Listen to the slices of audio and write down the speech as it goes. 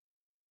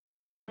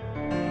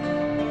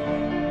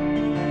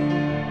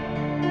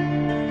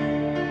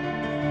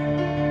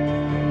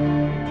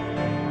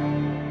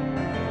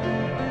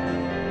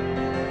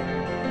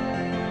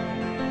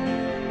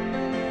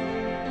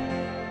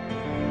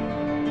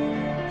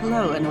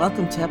Hello, and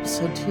welcome to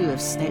episode 2 of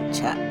Snape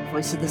Chat,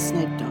 Voice of the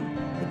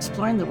Snapedome,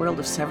 exploring the world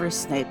of Severus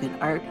Snape in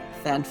art,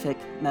 fanfic,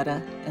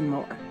 meta, and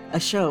more. A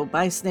show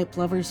by Snape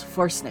lovers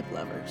for Snape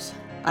lovers.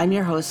 I'm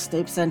your host,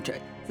 Snape Centric.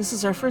 This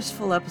is our first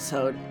full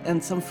episode,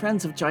 and some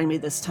friends have joined me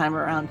this time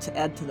around to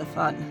add to the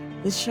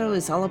fun. This show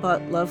is all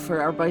about love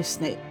for our boy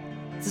Snape.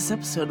 This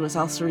episode was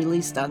also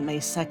released on May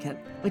 2nd,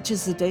 which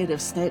is the date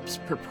of Snape's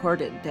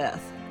purported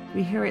death.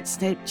 We here at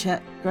Snape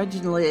Chat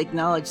grudgingly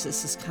acknowledge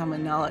this as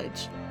common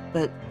knowledge,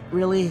 but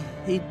really,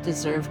 he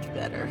deserved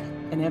better,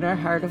 and in our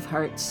heart of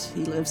hearts,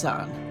 he lives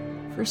on.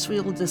 First,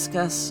 we will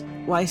discuss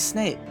why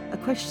Snape, a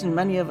question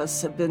many of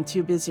us have been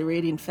too busy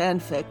reading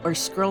fanfic or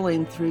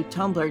scrolling through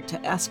Tumblr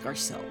to ask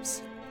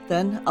ourselves.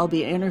 Then, I'll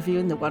be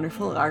interviewing the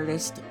wonderful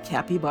artist,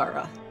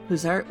 Capybara,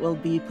 whose art will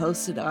be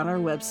posted on our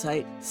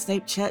website,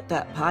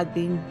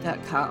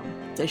 snapechat.podbean.com.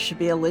 There should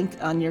be a link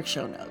on your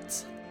show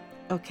notes.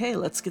 Okay,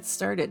 let's get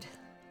started.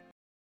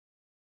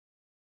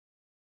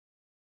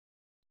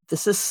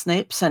 This is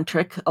Snape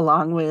Centric,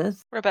 along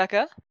with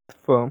Rebecca.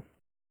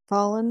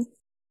 Fallen.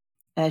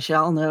 As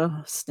y'all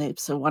know,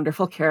 Snape's a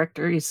wonderful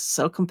character. He's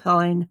so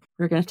compelling.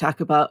 We're going to talk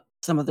about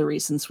some of the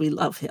reasons we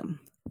love him.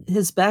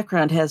 His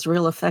background has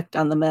real effect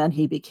on the man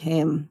he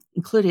became,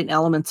 including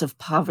elements of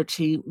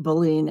poverty,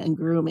 bullying, and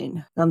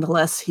grooming.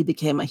 Nonetheless, he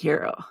became a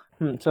hero.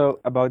 So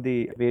about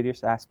the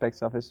various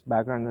aspects of his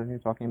background that you're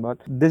talking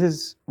about, this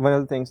is one of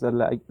the things that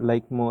I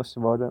like most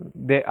about him.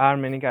 There are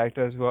many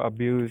characters who are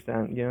abused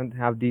and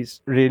have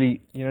these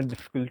really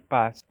difficult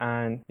pasts,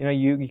 and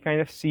you kind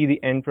of see the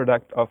end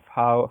product of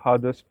how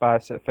those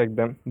pasts affect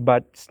them.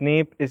 But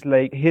Snape is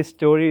like, his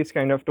story is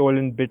kind of told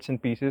in bits and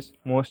pieces.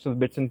 Most of the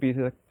bits and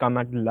pieces come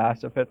at the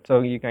last of it,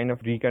 so you kind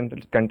of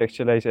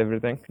recontextualize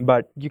everything.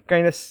 But you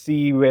kind of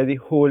see where the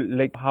whole,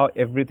 like, how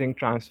everything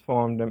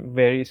transformed him,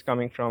 where he's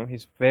coming from.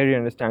 He's very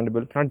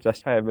understandable, not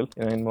justifiable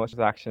in most of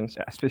his actions,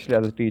 especially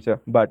as a teacher,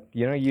 but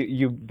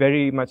you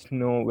very much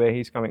know where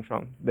he's coming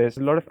from. There's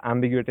a lot of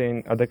ambiguity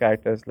in other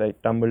characters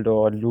like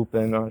Dumbledore,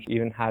 Lupin, or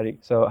even Harry.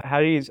 So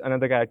Harry is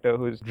another character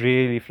who's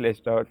really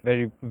fleshed out,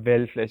 very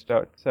well fleshed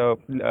out. So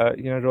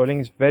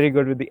Rowling is very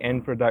good with the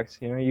end products.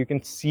 You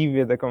can see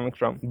where they're coming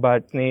from.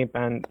 But Snape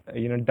and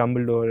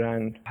Dumbledore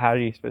and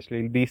Harry,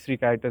 especially, these three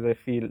characters, I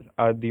feel,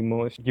 are the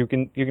most, you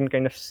can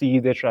kind of see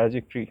their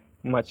trajectory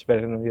much better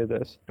than the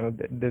others.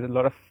 There's a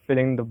lot of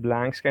filling the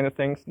blanks kind of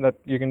things that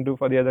you can do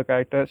for the other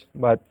characters,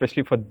 but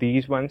especially for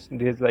these ones,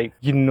 there's like,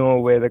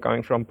 where they're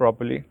coming from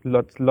properly.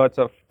 Lots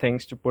of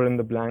things to put in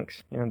the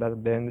blanks, that are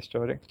there in the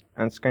story.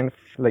 And it's kind of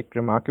like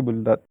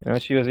remarkable that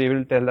she was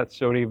able to tell that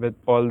story with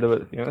all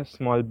the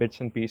small bits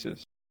and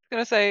pieces. I was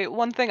going to say,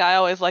 one thing I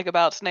always like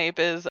about Snape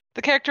is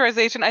the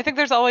characterization. I think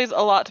there's always a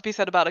lot to be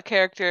said about a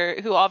character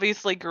who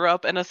obviously grew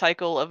up in a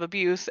cycle of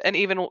abuse and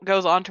even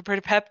goes on to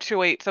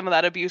perpetuate some of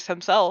that abuse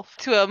himself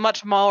to a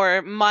much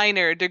more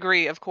minor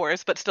degree, of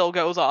course, but still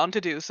goes on to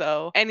do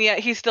so. And yet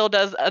he still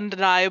does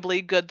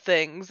undeniably good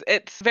things.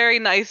 It's very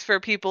nice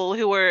for people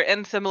who are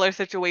in similar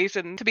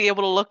situations to be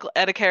able to look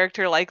at a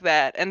character like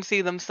that and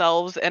see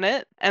themselves in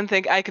it and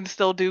think, I can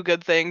still do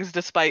good things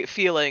despite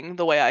feeling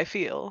the way I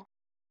feel.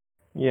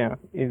 Yeah,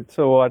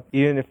 so what,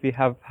 even if we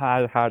have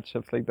had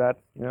hardships like that,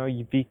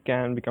 we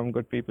can become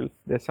good people.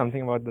 There's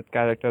something about that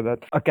character,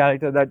 that a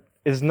character that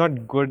is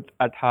not good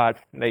at heart,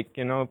 like,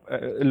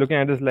 looking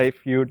at his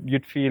life,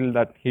 you'd feel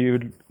that he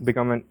would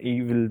become an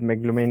evil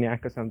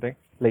megalomaniac or something,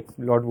 like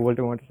Lord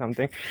Voldemort or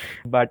something.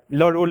 But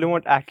Lord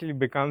Voldemort actually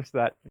becomes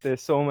that.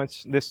 There's so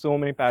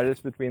many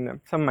parallels between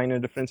them. Some minor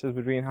differences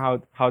between how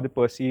they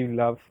perceive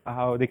love,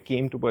 how they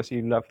came to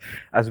perceive love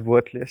as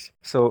worthless.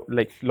 So,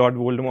 like, Lord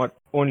Voldemort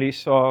only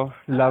saw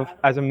love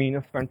as a means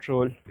of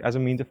control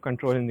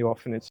in the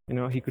orphanage.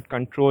 He could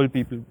control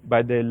people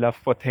by their love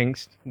for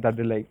things that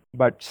they like.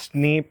 But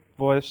Snape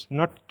was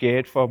not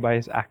cared for by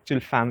his actual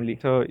family.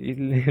 So,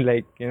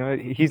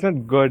 he's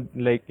not good.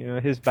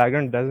 His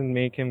background doesn't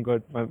make him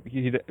good.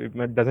 He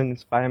doesn't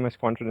inspire much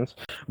confidence.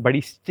 But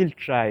he still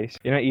tries.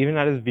 Even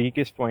at his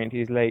weakest point,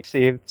 he's like,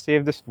 save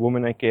this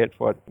woman I cared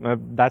for.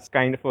 That's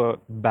kind of a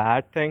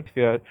bad thing if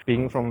you're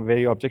speaking from a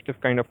very objective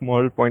kind of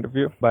moral point of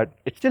view. But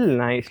it's still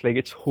nice. Like,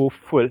 it's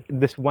hopeful.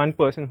 This one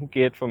person who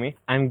cared for me,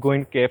 I'm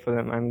going to care for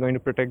them. I'm going to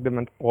protect them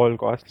at all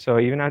costs. So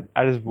even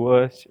at his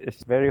worst,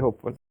 it's very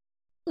hopeful.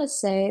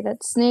 Let's say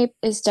that Snape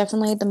is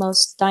definitely the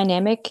most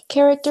dynamic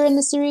character in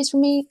the series for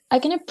me. I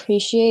can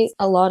appreciate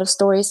a lot of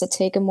stories that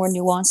take a more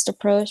nuanced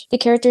approach. The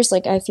characters,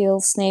 I feel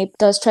Snape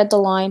does tread the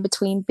line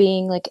between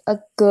being a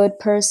good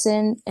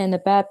person and a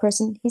bad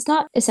person. He's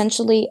not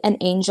essentially an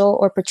angel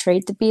or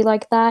portrayed to be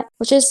like that,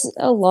 which is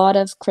a lot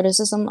of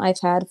criticism I've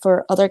had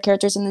for other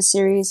characters in the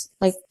series,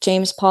 like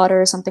James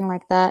Potter or something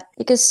like that,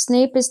 because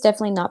Snape is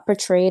definitely not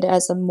portrayed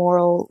as a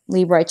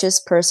morally righteous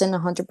person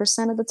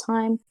 100% of the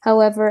time.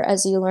 However,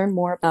 as you learn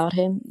more about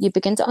him, you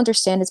begin to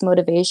understand his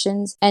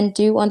motivations and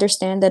do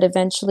understand that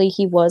eventually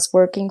he was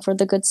working for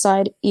the good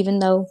side, even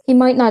though he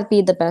might not be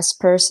the best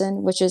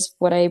person, which is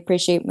what I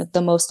appreciate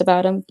the most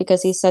about him,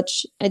 because he's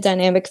such a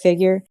dynamic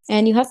figure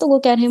and you have to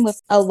look at him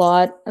with a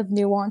lot of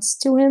nuance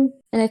to him.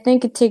 And I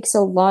think it takes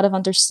a lot of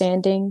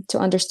understanding to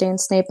understand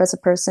Snape as a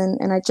person,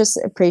 and I just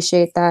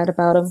appreciate that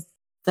about him.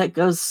 That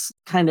goes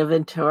kind of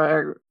into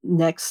our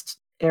next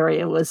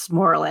area, was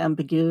moral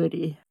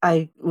ambiguity.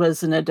 I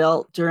was an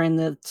adult during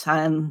the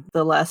time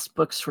the last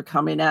books were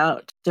coming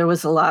out. There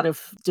was a lot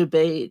of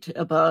debate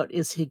about,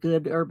 is he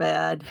good or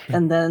bad?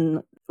 And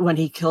then when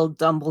he killed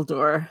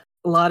Dumbledore,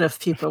 a lot of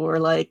people were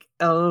like,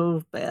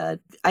 oh, bad.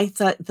 I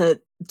thought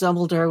that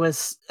Dumbledore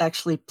was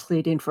actually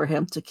pleading for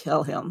him to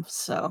kill him.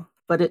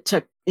 But it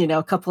took,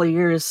 a couple of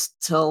years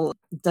till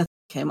Death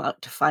came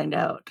out to find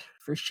out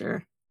for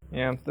sure.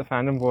 Yeah, the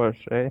fandom wars,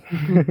 right?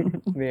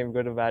 Name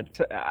good or bad.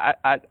 So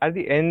at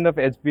the end of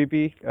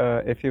HBP,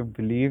 if you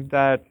believe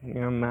that,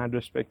 mad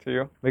respect to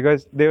you,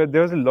 because there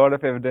was a lot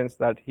of evidence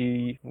that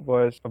he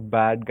was a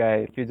bad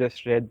guy. If you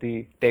just read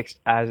the text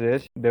as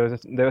is, there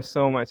was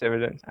so much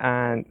evidence,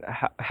 and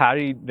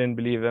Harry didn't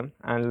believe him,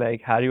 and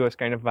like Harry was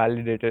kind of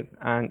validated,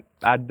 and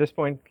at this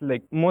point,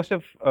 like most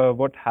of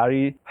what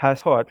Harry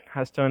has thought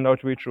has turned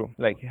out to be true.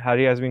 Like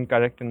Harry has been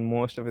correct in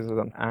most of his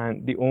assumptions,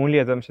 and the only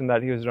assumption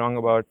that he was wrong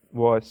about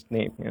was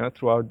Snape,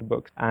 throughout the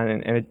books.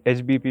 And in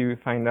HBP, we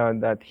find out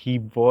that he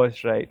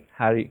was right.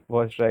 Harry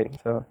was right.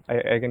 So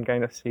I can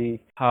kind of see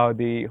how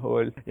the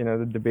whole,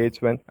 the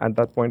debates went at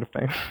that point of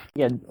time.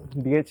 Yeah,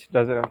 DH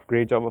does a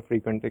great job of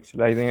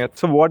recontextualizing it.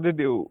 So why did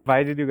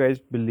you guys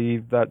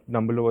believe that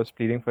Dumbledore was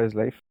pleading for his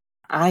life?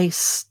 I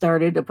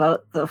started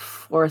about the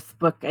fourth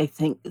book, I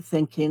think,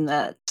 thinking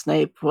that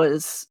Snape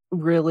was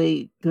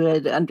really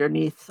good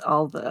underneath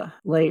all the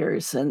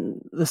layers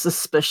and the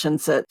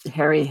suspicions that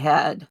Harry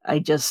had. I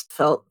just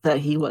felt that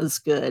he was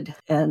good.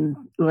 And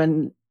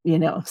when,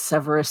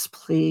 Severus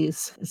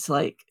please, it's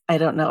like, I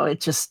don't know,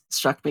 it just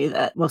struck me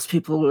that most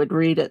people would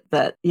read it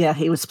that, yeah,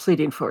 he was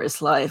pleading for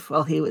his life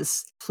while he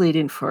was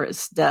pleading for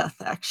his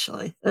death,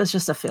 actually. It was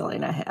just a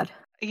feeling I had.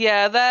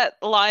 Yeah,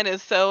 that line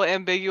is so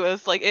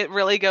ambiguous. Like, it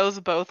really goes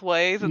both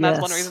ways, and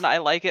that's one Yes. reason I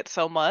like it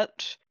so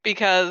much.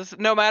 Because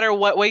no matter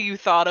what way you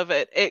thought of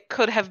it, it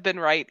could have been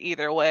right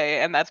either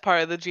way, and that's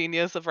part of the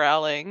genius of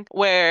Rowling,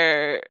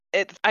 where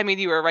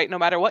you were right no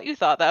matter what you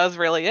thought. That was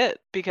really it,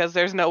 because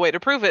there's no way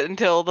to prove it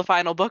until the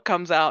final book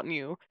comes out and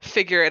you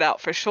figure it out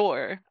for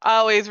sure. I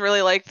always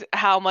really liked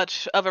how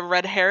much of a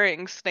red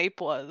herring Snape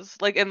was.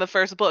 Like, in the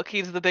first book,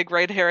 he's the big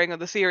red herring of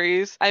the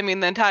series. I mean,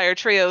 the entire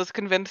trio is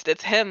convinced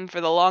it's him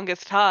for the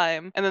longest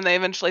time, and then they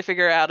eventually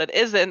figure out it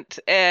isn't,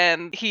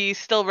 and he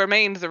still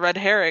remains the red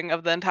herring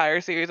of the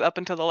entire series up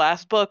until the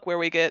last book, where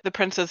we get the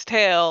Prince's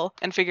Tale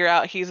and figure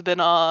out he's been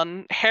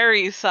on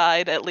Harry's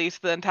side at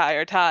least the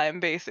entire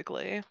time,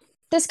 basically.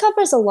 This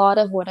covers a lot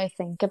of what I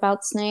think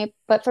about Snape,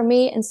 but for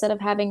me, instead of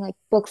having like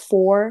book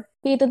 4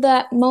 be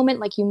that moment,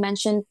 like you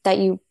mentioned, that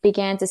you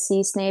began to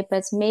see Snape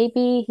as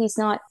maybe he's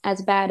not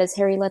as bad as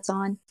Harry lets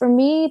on. For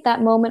me,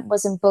 that moment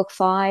was in book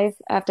 5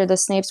 after the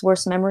Snape's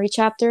worst memory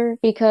chapter,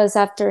 because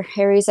after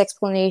Harry's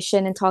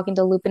explanation and talking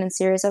to Lupin and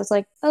Sirius, I was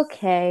like,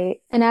 okay.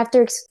 And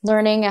after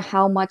learning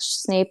how much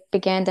Snape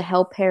began to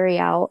help Harry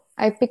out,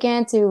 I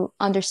began to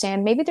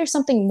understand maybe there's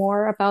something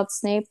more about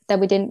Snape that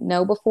we didn't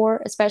know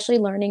before, especially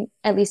learning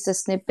at least a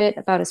snippet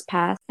about his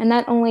past. And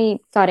that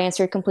only got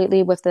answered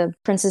completely with the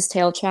Prince's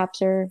Tale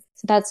chapter.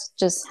 So that's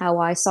just how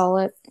I saw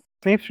it.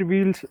 Snape's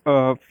reveals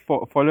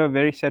follow a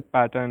very set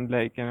pattern.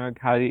 Like,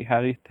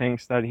 Harry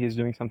thinks that he's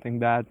doing something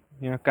bad,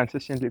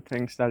 consistently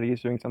thinks that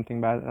he's doing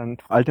something bad,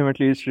 and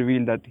ultimately it's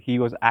revealed that he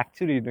was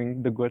actually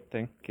doing the good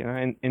thing.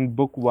 In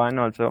book 1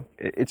 also,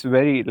 it's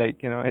very like,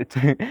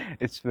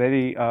 it's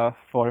very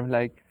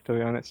form-like, to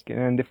be honest.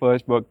 In the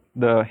first book,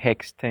 the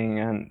hex thing,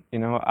 and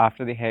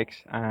after the hex,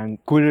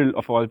 and Quirrell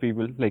of all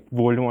people, like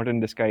Voldemort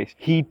in disguise,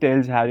 he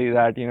tells Harry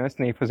that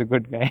Snape was a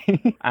good guy,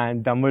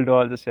 and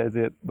Dumbledore also says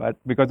it, but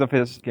because of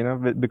his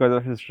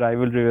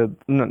rivalry with,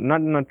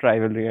 not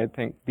rivalry, I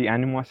think the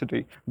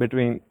animosity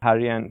between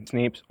Harry and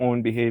Snape's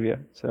own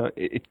behavior, so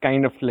it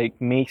kind of like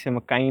makes him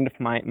a kind of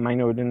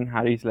minor in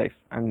Harry's life,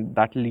 and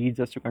that leads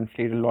us to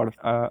conflate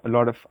a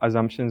lot of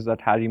assumptions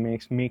that Harry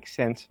makes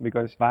sense,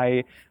 because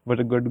why would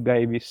a good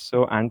guy be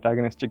so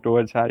antagonistic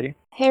towards Harry?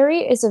 Harry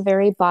is a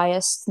very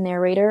biased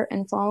narrator,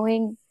 and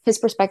following his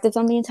perspectives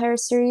on the entire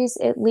series,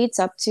 it leads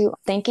up to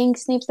thinking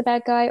Snape's the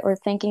bad guy or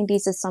thinking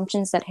these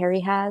assumptions that Harry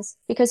has,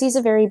 because he's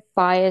a very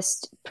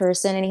biased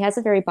person and he has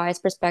a very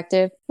biased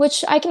perspective,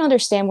 which I can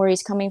understand where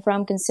he's coming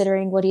from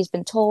considering what he's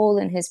been told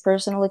and his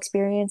personal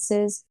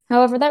experiences.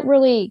 However, that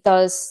really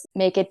does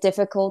make it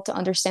difficult to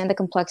understand the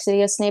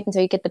complexity of Snape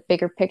until you get the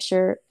bigger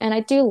picture. And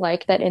I do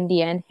like that in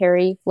the end,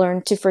 Harry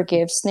learned to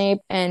forgive Snape,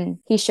 and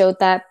he showed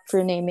that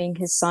through naming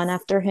his son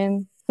after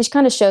him, which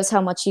kind of shows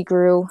how much he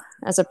grew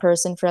as a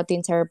person throughout the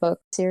entire book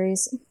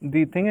series.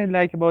 The thing I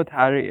like about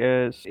Harry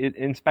is,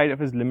 in spite of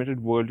his limited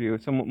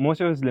worldview, so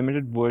most of his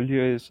limited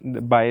worldview is,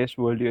 the biased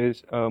worldview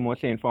is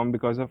mostly informed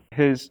because of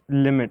his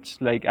limits,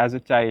 like as a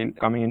child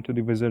coming into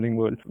the wizarding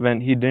world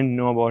when he didn't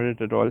know about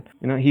it at all.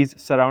 He's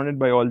surrounded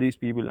by all these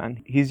people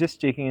and he's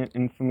just taking in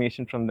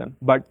information from them.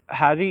 But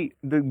Harry,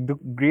 the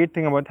great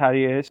thing about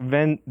Harry is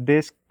when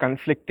there's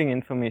conflicting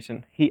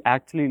information, he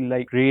actually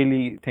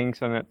really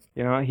thinks on it.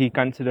 He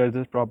considers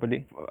it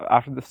properly.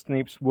 After the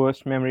Snape's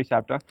worst memory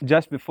chapter,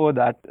 just before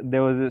that,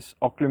 there was this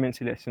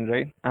occlumency lesson,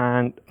 right?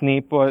 And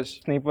Snape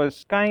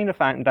was kind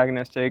of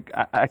antagonistic.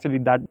 Actually,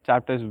 that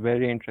chapter is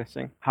very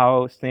interesting.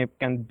 How Snape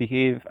can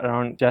behave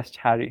around just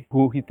Harry,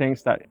 who he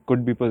thinks that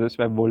could be possessed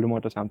by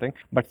Voldemort or something,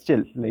 but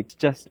still, it's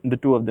just the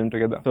two of them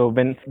together. So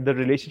when the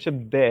relationship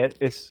there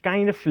is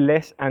kind of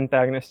less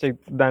antagonistic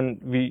than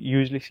we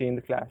usually see in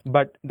the class,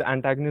 but the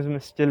antagonism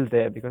is still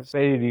there because it's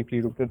very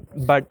deeply rooted.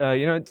 But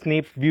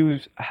Snape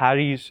views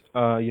Harry's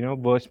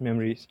worst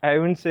memories. I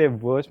wouldn't say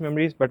worst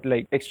memories, but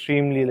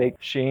extremely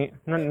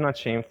not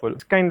shameful.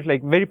 It's kind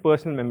of very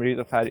personal memories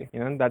of Harry,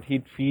 that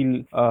he'd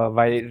feel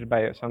violated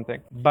by or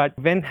something. But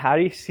when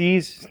Harry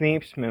sees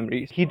Snape's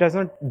memories, he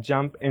doesn't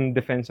jump in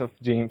defense of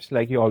James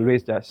like he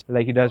always does,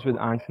 like he does with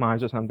Aunt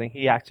Marge or something.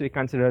 He actually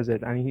considers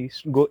it, and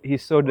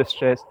he's so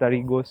distressed that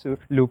he goes to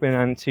Lupin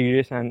and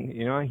Sirius, and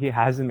he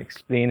has him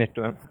explain it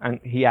to him, and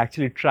he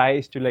actually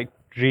tries to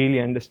really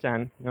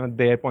understand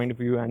their point of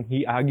view, and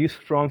he argues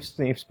from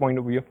Snape's point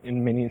of view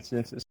in many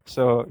instances.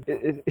 So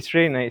it's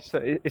really nice. So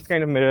it's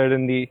kind of mirrored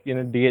in the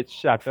DH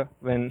chapter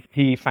when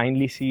he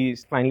finally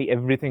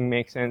everything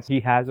makes sense. He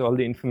has all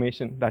the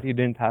information that he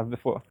didn't have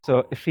before.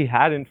 So if he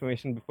had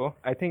information before,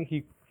 I think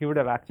he would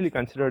have actually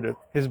considered it.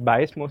 His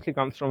bias mostly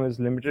comes from his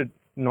limited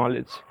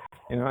knowledge.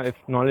 If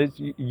knowledge,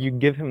 you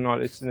give him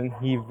knowledge, then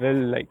he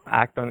will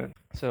act on it.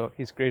 So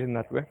he's great in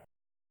that way.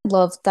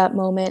 Love that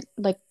moment,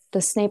 the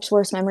Snape's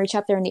worst memory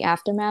chapter and the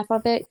aftermath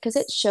of it, because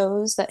it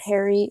shows that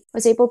Harry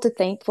was able to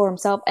think for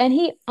himself and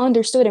he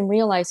understood and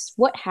realized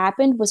what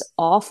happened was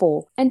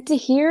awful. And to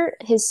hear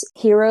his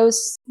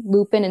heroes,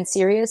 Lupin and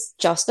Sirius,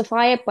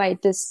 justify it by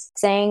this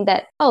saying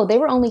that, oh, they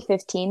were only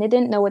 15, they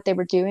didn't know what they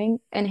were doing,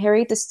 and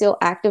Harry to still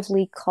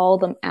actively call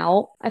them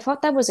out, I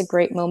thought that was a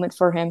great moment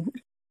for him.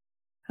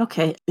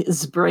 Okay,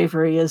 his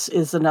bravery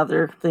is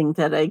another thing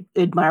that I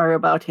admire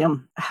about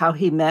him. How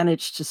he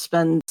managed to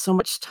spend so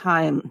much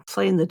time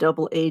playing the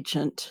double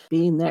agent,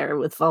 being there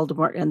with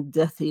Voldemort and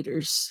Death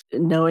Eaters,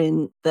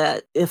 knowing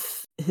that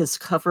if his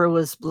cover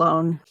was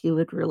blown, he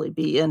would really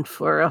be in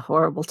for a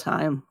horrible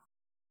time.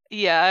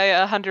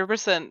 Yeah, I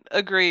 100%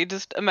 agree.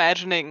 Just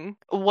imagining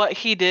what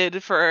he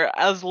did for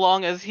as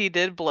long as he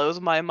did blows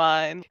my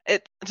mind.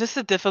 Just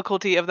the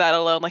difficulty of that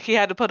alone. He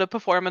had to put a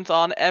performance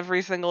on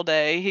every single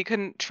day. He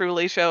couldn't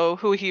truly show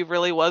who he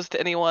really was to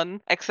anyone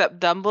except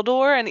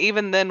Dumbledore, and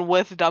even then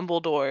with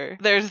Dumbledore.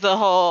 There's the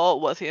whole,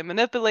 was he a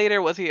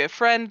manipulator? Was he a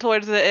friend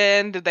towards the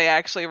end? Did they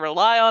actually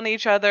rely on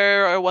each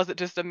other? Or was it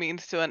just a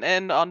means to an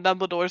end on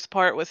Dumbledore's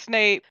part with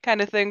Snape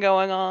kind of thing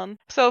going on?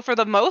 So for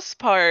the most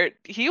part,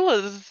 he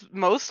was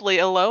mostly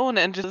alone,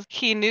 and just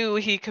he knew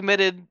he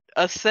committed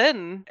a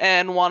sin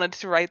and wanted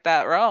to right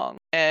that wrong,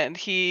 and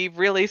he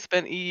really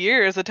spent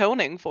years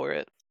atoning for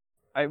it.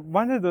 I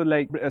wonder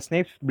though,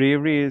 Snape's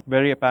bravery is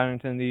very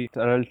apparent in the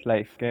adult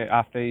life, okay,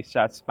 after he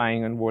starts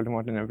spying on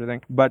Voldemort and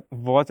everything. But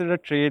was it a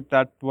trait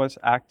that was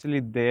actually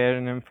there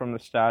in him from the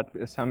start?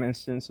 Some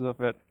instances of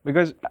it,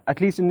 because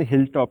at least in the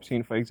hilltop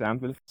scene, for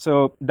example,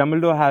 so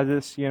Dumbledore has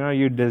this,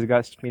 you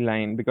disgust me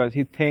line because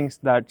he thinks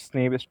that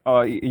Snape is,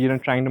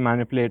 trying to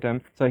manipulate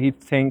him. So he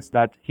thinks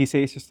that he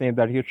says to Snape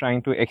that you're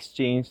trying to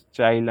exchange the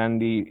child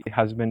and the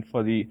husband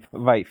for the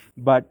wife.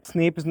 But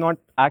Snape is not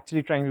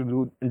actually trying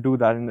to do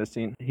that in the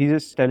scene. He's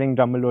just telling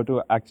Dumbledore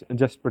to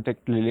just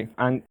protect Lily,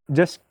 and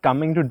just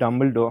coming to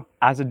Dumbledore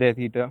as a Death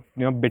Eater,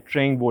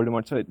 betraying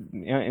Voldemort. So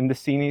in the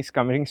scene he's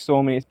committing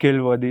so many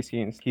kill-worthy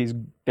scenes. He's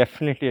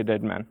definitely a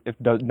dead man. If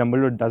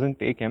Dumbledore doesn't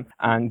take him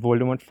and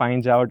Voldemort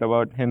finds out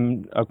about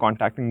him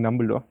contacting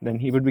Dumbledore, then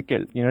he would be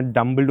killed.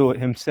 Dumbledore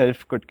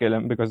himself could kill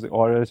him because the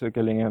Aurors were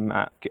killing him,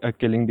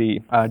 killing the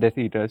Death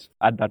Eaters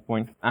at that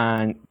point,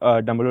 and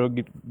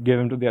Dumbledore gave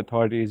him to the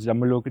authorities.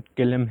 Dumbledore could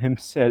kill him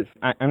himself.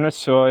 I'm not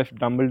sure if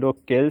Dumbledore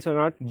kills or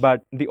not,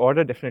 but the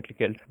Order definitely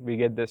killed. We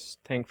get this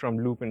thing from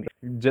Lupin,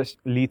 just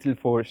lethal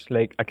force,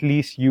 at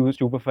least use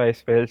stupefy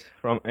spells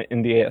from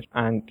in the air,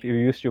 and if you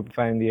use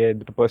stupefy in the air,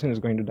 the person is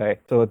going to die.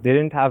 So they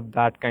didn't have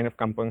that kind of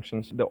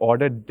compunctions. The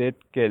Order did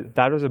kill.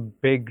 That was a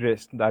big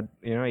risk that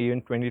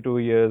even 22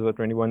 years or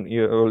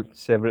 21-year-old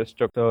Severus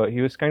took. So he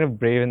was kind of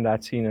brave in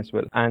that scene as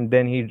well. And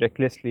then he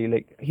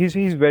recklessly, he's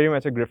very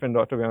much a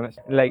Gryffindor, to be honest.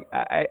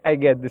 I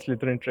get this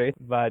Slytherin trait,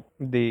 but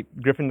the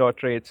Gryffindor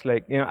traits,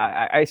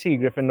 I see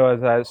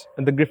Gryffindors as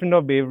the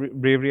Gryffindor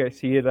bravery. I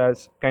see it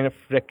as kind of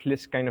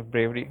reckless kind of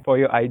bravery for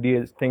your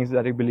ideals, things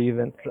that you believe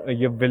in.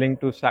 You're willing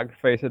to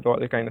sacrifice it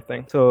all, kind of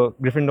thing. So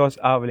Gryffindors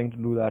are willing to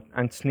do that,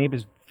 and Snape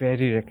is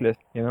very reckless,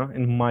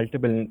 in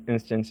multiple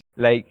instances.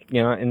 Like,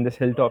 in this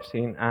hilltop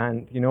scene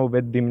and,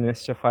 with the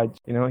Minister Fudge,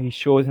 he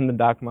shows him the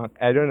dark mark.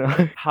 I don't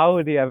know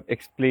how they have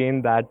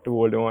explained that to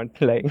Voldemort.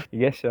 Like,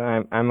 yes,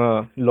 sir, I'm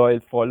a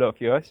loyal follower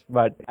of yours,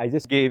 but I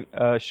just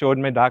showed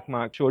my dark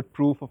mark, showed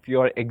proof of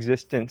your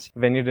existence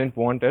when you didn't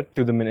want it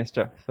to the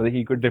Minister so that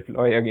he could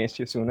deploy against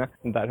you sooner.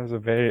 And that was a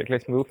very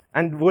reckless move.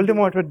 And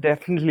Voldemort would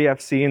definitely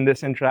have seen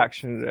this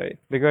interaction, right?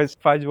 Because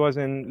Fudge was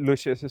in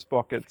Lucius's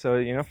pocket.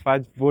 So,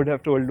 Fudge would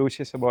have told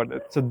Lucius about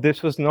it. So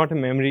this was not a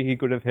memory he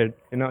could have hid.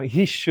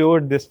 He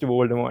showed this to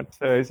Voldemort.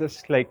 So it's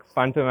just like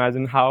fun to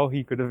imagine how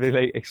he could have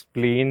like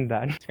explained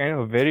that. It's kind of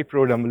a very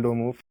pro Dumbledore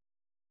move.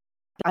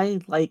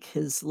 I like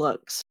his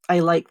looks. I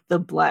like the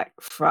black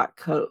frock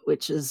coat,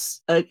 which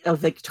is a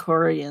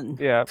Victorian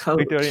coat.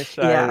 Victorian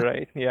style,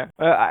 right? Yeah.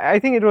 I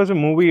think it was a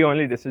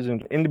movie-only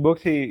decision. In the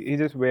books, he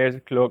just wears a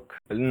cloak,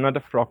 not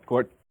a frock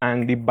coat,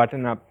 and the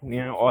button-up,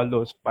 all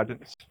those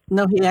buttons.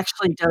 No, he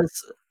actually does.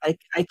 I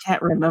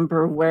can't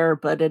remember where,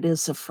 but it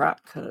is a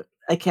frock coat.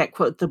 I can't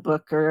quote the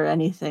book or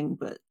anything,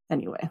 but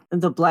anyway,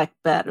 the Black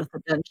Bat of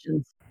the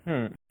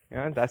Dungeons.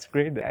 Yeah, that's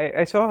great.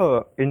 I saw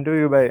an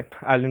interview by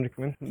Alan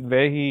Rickman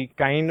where he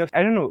kind of,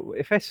 I don't know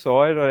if I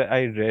saw it or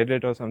I read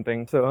it or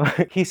something. So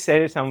he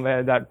said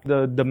somewhere that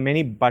the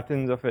many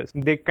buttons of his,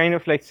 they kind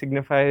of like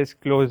signify his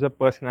close-up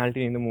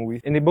personality in the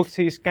movies. In the books,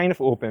 he's kind of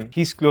open.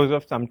 He's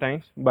close-up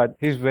sometimes, but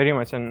he's very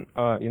much and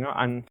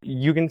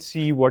you can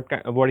see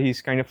what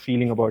he's kind of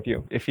feeling about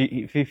you. If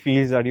he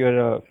feels that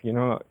you're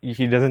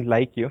he doesn't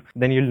like you,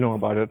 then you'll know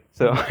about it.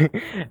 So,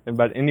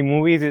 but in the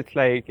movies, it's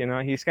like,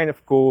 he's kind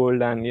of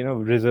cold and,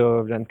 reserved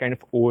and kind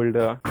of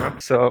older.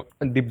 So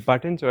the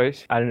button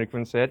choice, Alan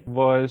Rickman said,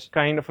 was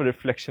kind of a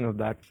reflection of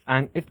that.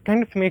 And it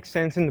kind of makes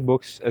sense in the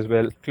books as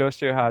well. Close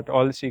to your heart,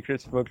 all the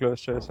secrets were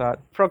close to his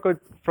heart.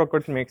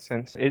 Frockcoat makes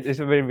sense. It's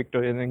a very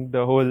Victorian thing.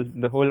 The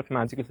whole of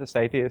magical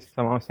society is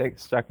somehow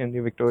stuck in the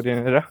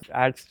Victorian era. It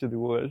adds to the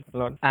world a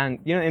lot. And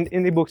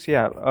in the books,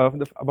 about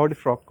the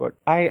frockcoat.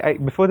 I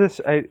before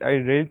this I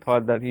really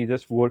thought that he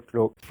just wore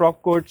cloak.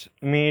 Frockcoats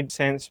made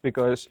sense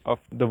because of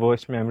the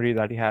worst memory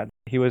that he had.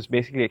 He was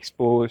basically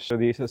exposed to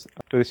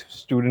this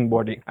student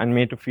body and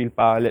made to feel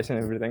powerless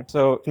and everything.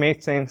 So it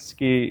made sense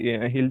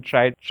he'll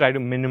try to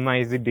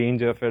minimize the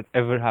danger of it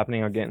ever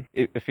happening again.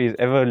 If he's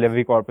ever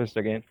Levicorpus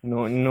again,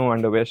 no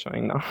underwear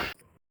showing now.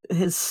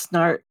 His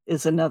snart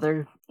is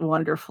another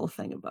wonderful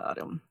thing about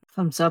him.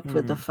 Comes up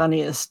with the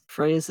funniest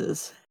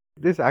phrases.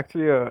 This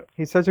actually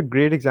he's such a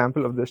great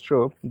example of this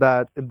trope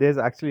that there's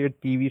actually a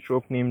TV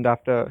trope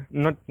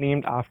not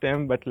named after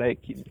him, but like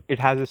it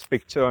has his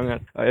picture on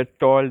it.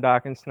 Tall,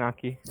 dark, and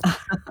snarky.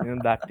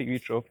 That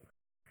TV trope.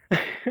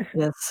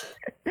 Yes.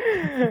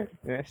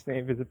 Yeah,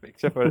 Snape is a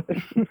picture for it.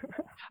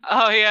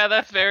 Oh yeah,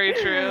 that's very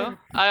true.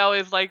 I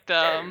always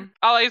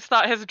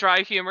thought his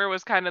dry humor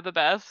was kind of the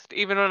best,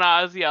 even when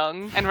I was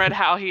young and read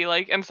how he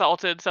like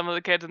insulted some of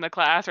the kids in the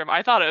classroom.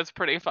 I thought it was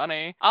pretty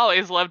funny. I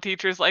always loved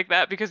teachers like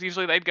that because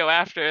usually they'd go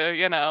after,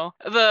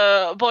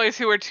 the boys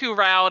who were too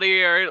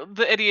rowdy or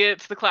the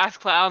idiots, the class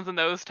clowns and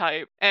those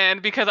type.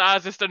 And because I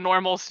was just a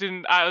normal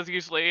student, I was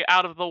usually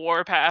out of the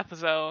warpath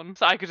zone.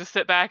 So I could just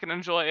sit back and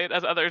enjoy it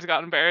as others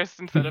got embarrassed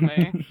instead of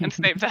me. And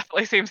Snape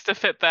definitely seems to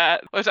fit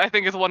that, which I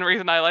think is one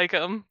reason I like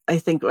him. I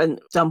think when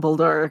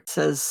Dumbledore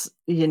says,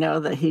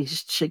 that he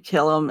should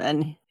kill him,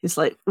 and he's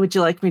like, would you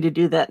like me to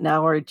do that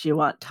now, or do you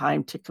want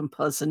time to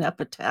compose an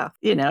epitaph?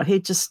 He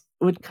just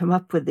would come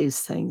up with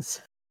these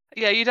things.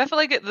 Yeah, you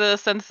definitely get the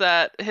sense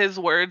that his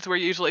words were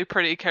usually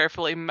pretty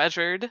carefully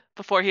measured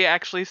before he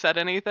actually said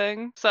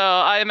anything. So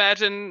I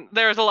imagine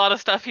there was a lot of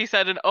stuff he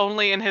said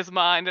only in his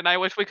mind, and I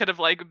wish we could have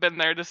been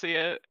there to see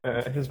it.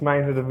 His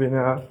mind would have been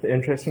an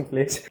interesting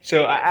place.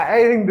 So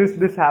I think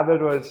this habit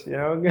was,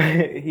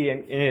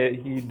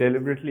 he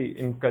deliberately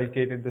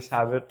inculcated this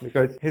habit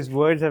because his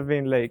words have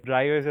been like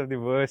drivers of the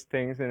worst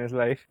things in his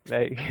life.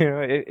 Like,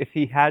 if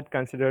he had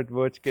considered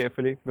words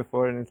carefully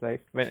before in his life,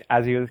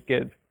 as he was a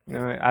kid.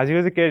 As he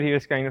was a kid, he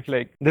was kind of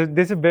like,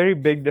 there's a very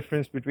big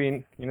difference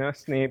between,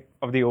 Snape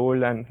of the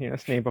old and,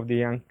 Snape of the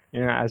young.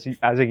 As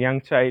a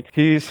young child,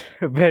 he's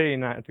very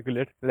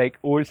inarticulate. Like,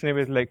 old Snape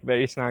is like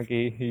very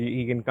snarky.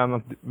 He can come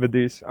up with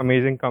these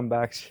amazing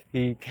comebacks.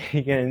 He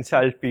can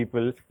insult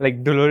people.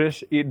 Like,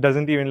 Dolores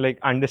doesn't even like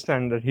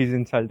understand that he's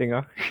insulting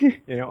her,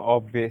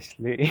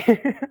 obviously.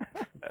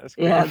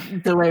 Yeah,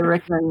 the way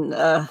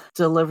Rickman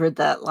delivered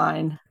that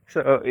line.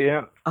 So,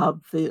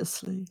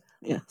 Obviously,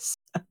 yes.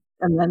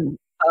 And then,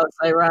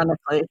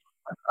 ironically.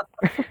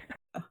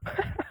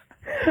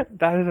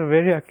 That is a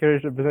very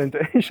accurate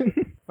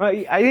representation.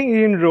 I think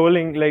Ian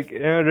Rowling,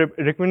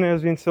 Rickman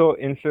has been so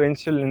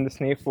influential in the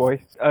Snape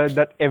voice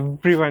that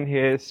everyone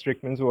hears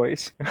Rickman's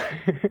voice.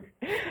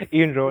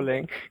 Ian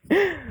Rowling,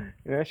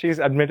 she's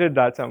admitted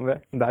that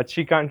somewhere, that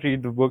she can't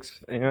read the books,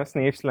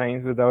 Snape's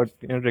lines without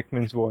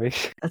Rickman's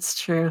voice. That's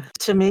true.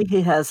 To me,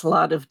 he has a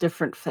lot of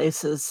different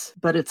faces,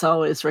 but it's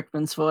always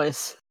Rickman's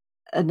voice.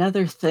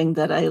 Another thing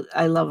that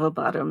I love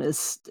about him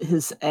is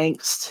his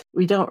angst.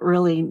 We don't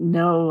really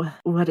know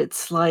what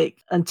it's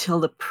like until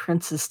The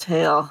Prince's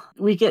Tale.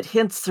 We get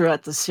hints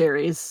throughout the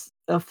series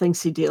of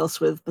things he deals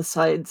with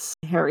besides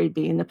Harry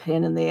being a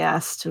pain in the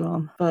ass to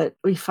him. But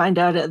we find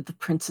out at The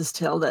Prince's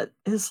Tale that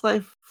his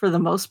life, for the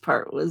most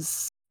part,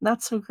 was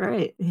not so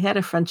great. He had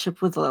a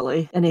friendship with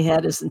Lily and he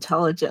had his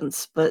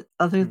intelligence, but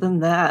other than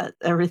that,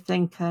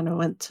 everything kind of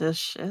went to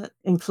shit,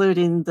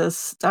 including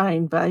this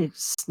dying by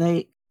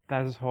Snape.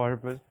 That was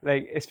horrible.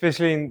 Like,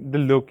 especially in the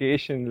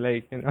location,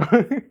 like,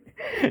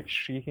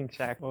 Shrieking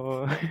Shack.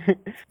 Oh,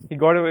 he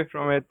got away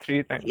from it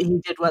 3 times. He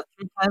did what,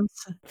 3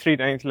 times? 3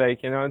 times,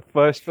 like,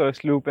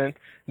 first Lupin,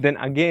 then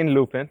again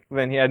Lupin,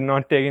 when he had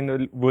not taken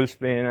the Wolf's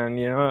Bane,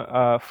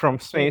 and, from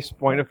Snape's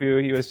point of view,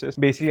 he was just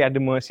basically at the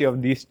mercy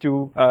of these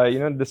two,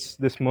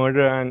 this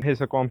murderer and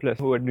his accomplice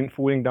who had been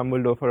fooling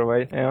Dumbledore for a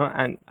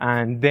while,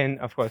 and then,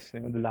 of course,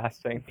 the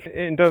last thing.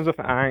 In terms of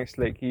angst,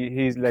 like,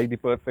 he's like the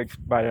perfect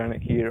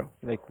Byronic hero,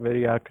 like,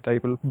 very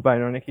archetypal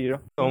Byronic hero.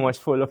 So much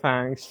full of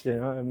angst,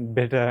 and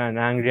bitter and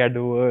angry at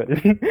the world,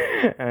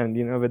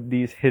 and, with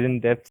these hidden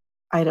depths.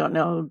 I don't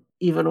know,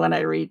 even when I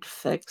read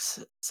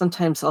fics,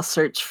 sometimes I'll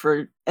search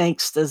for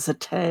angst as a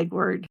tag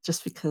word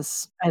just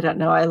because, I don't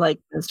know, I like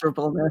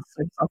miserableness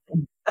or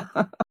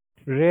something.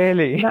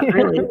 Really? Not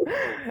really.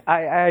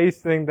 I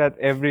used to think that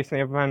every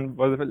Snape fan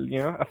was,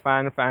 a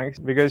fan of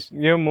angst because,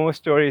 most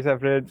stories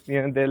I've read,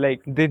 they're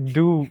like, they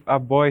do a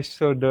boy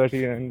so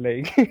dirty and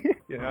like,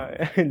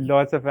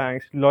 lots of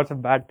angst, lots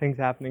of bad things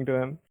happening to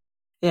him.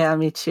 Yeah,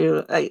 me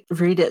too. I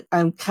read it.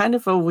 I'm kind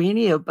of a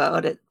weenie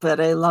about it, but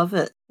I love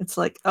it. It's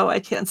like, oh, I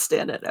can't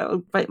stand it. I'll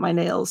bite my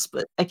nails,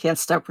 but I can't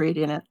stop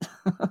reading it.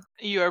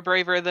 You are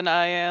braver than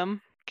I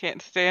am.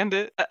 Can't stand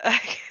it.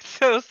 It's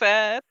so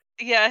sad.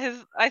 Yeah,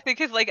 I think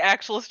his like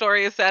actual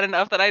story is sad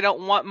enough that I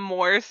don't want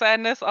more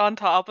sadness on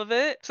top of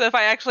it. So if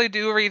I actually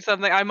do read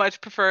something, I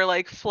much prefer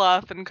like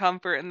fluff and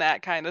comfort and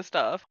that kind of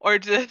stuff. Or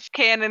just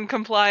canon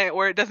compliant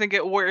where it doesn't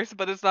get worse,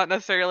 but it's not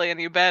necessarily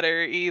any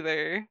better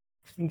either.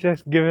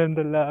 Just give him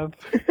the love.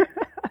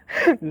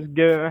 Just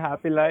give him a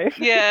happy life.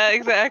 Yeah,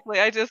 exactly.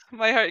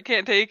 My heart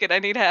can't take it. I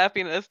need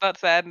happiness, not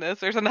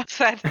sadness. There's enough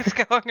sadness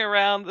going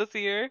around this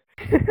year.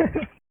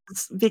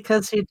 It's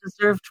because he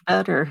deserved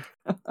better.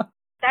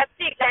 That's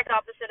the exact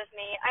opposite of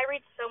me. I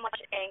read so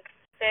much angst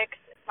fics.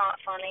 It's not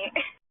funny.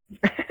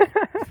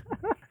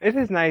 It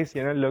is nice,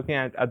 looking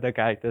at other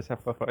characters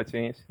suffer for a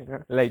change,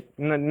 like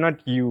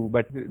not you,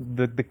 but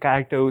the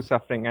character who's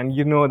suffering, and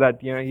that,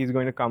 he's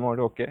going to come out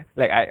okay.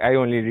 Like, I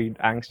only read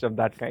angst of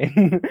that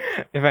kind.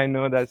 If I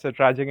know that's a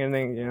tragic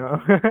ending,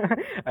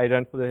 I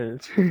run for the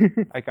hills.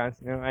 I can't,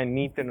 I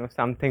need to know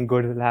something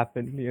good will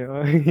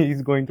happen,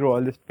 he's going through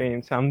all this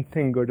pain,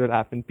 something good will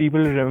happen. People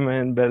will remember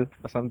him well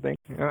or something,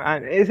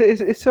 and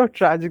it's so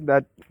tragic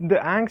that the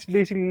angst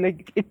basically,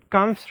 like, it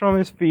comes from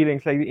his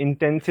feelings, like the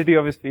intensity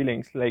of his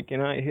feelings, like,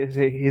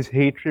 his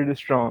hatred is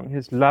strong,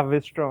 his love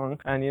is strong,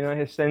 and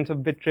his sense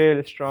of betrayal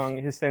is strong,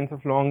 his sense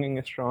of longing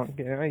is strong.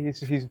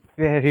 He's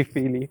very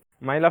feely.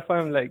 My love for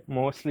him, like,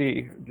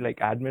 mostly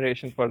like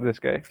admiration for this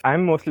guy.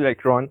 I'm mostly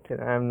like Ron.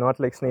 I'm not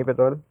like Snape at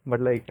all,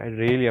 but like I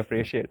really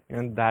appreciate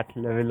that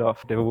level of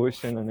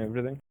devotion and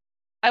everything.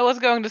 I was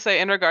going to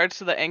say, in regards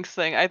to the angst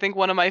thing, I think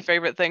one of my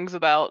favorite things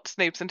about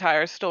Snape's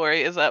entire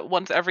story is that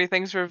once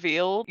everything's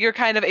revealed, you're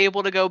kind of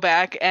able to go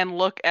back and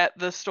look at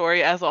the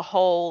story as a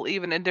whole,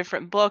 even in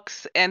different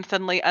books, and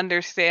suddenly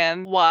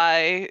understand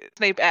why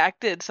Snape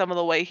acted some of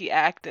the way he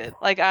acted.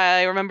 Like,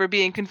 I remember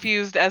being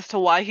confused as to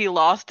why he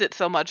lost it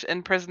so much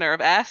in Prisoner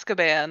of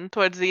Azkaban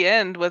towards the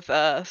end with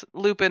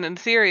Lupin and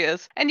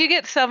Sirius. And you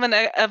get some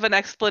of an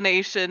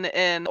explanation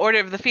in Order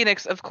of the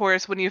Phoenix, of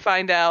course, when you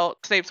find out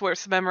Snape's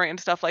worst memory and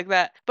stuff like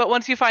that. But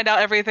once you find out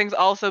everything's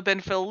also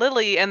been for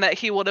Lily and that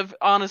he would have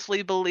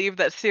honestly believed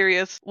that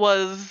Sirius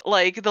was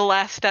like the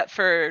last step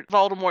for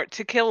Voldemort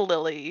to kill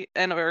Lily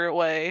in a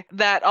way,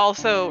 that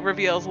also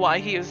reveals why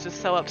he was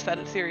just so upset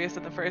at Sirius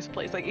in the first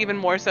place. Like, even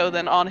more so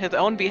than on his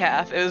own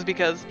behalf, it was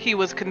because he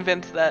was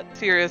convinced that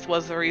Sirius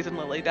was the reason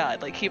Lily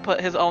died. Like, he put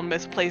his own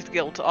misplaced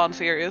guilt on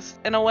Sirius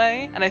in a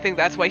way, and I think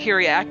that's why he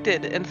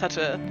reacted in such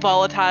a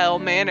volatile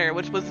manner,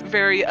 which was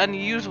very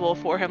unusual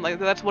for him. Like,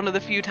 that's one of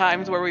the few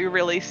times where we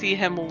really see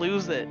him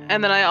lose it.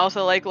 And then I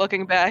also like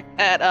looking back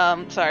at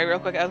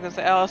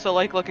I also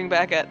like looking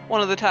back at one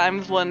of the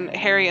times when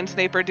Harry and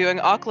Snape are doing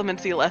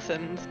occlumency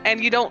lessons,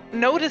 and you don't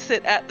notice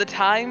it at the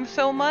time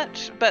so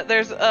much, but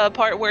there's a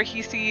part where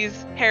he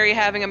sees Harry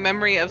having a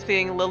memory of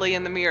seeing Lily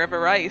in the Mirror of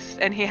Eris,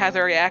 and he has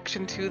a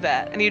reaction to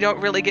that, and you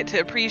don't really get to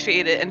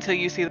appreciate it until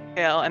you see the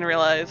tale and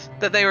realize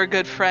that they were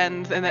good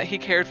friends and that he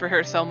cared for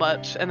her so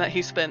much and that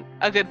he spent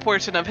a good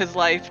portion of his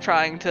life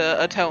trying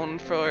to atone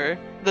for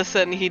the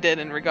sin he did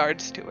in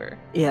regards to her.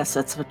 Yes,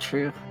 that's so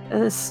true.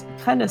 This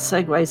kind of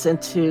segues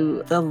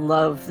into the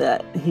love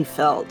that he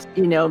felt.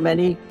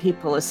 Many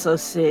people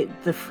associate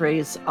the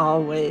phrase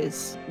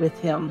always with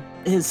him.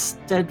 His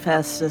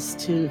steadfastness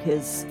to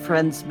his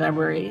friend's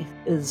memory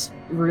is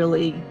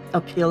really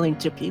appealing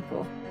to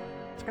people.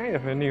 It's kind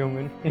of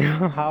inhuman.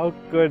 How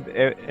could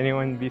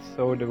anyone be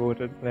so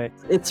devoted? Like,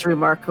 It's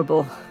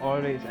remarkable.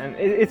 always. And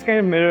it's kind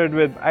of mirrored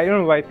with, I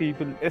don't know why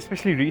people,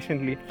 especially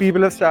recently,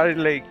 people have started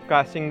like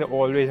casting the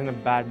always in a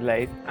bad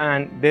light.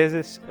 And there's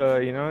this,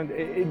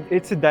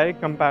 it's a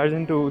direct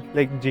comparison to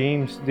like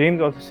James.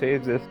 James also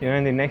says this,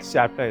 in the next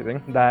chapter, I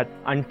think, that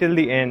until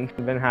the end,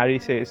 when Harry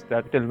says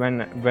that, till when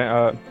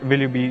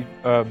will you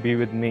be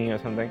with me or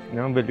something,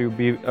 will you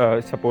be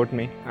support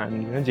me?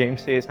 And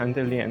James says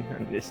until the end.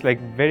 And it's like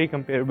very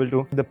comparable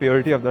to the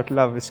purity of that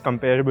love is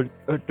comparable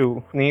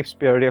to Snape's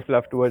purity of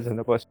love towards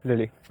another person,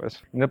 Lily,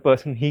 first, the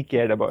person he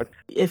cared about.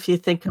 If you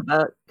think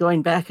about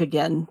going back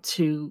again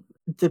to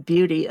the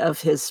beauty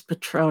of his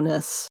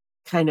Patronus,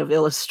 kind of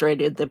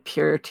illustrated the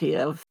purity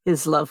of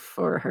his love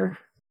for her.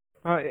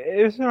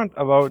 It's not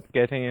about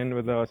getting in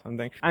with her or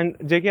something. And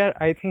JKR,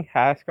 I think,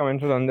 has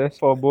commented on this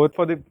for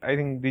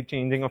the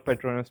changing of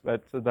Patronus,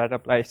 but so that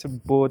applies to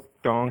both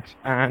Tonks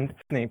and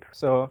Snape.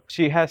 So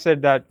she has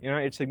said that,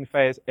 it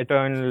signifies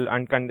eternal,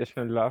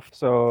 unconditional love.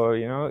 So,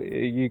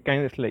 you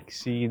kind of like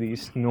see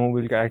these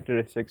noble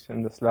characteristics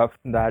in this love.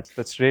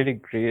 That's really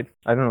great.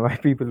 I don't know why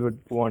people would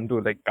want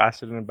to like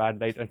cast it in a bad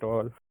light at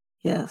all.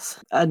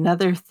 Yes.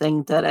 Another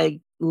thing that I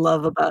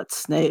love about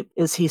Snape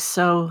is he's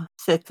so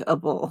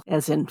fickable,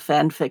 as in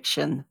fan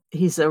fiction.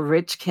 He's a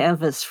rich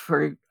canvas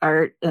for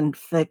art and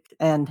fic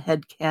and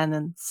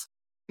headcanons.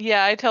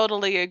 Yeah, I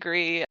totally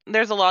agree.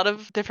 There's a lot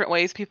of different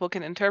ways people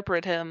can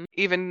interpret him,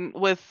 even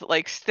with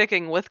like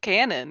sticking with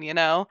canon,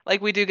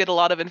 Like we do get a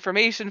lot of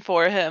information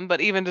for him,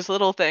 but even just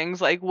little things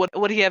like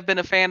would he have been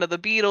a fan of the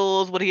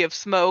Beatles? Would he have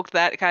smoked?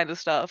 That kind of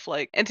stuff.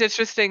 Like it's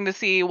interesting to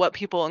see what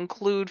people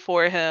include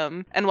for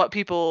him and what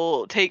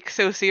people take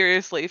so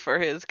seriously for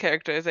his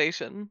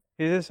characterization.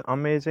 He has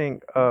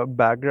amazing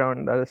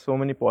background. There are so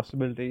many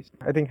possibilities.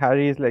 I think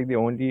Harry is like the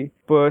only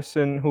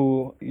person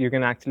who you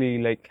can actually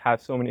like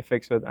have so many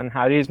fics with, and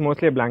Harry is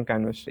mostly a blank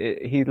canvas.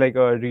 He's like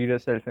a reader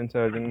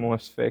self-insert in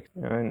most fics,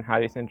 in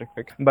Harry-centric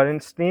fics. But in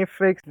Snape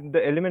fics,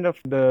 the element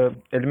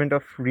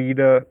of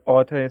reader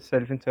author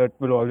self-insert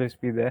will always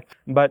be there.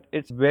 But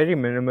it's very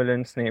minimal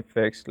in Snape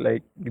fics.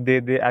 Like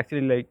they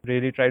actually like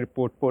really try to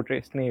portray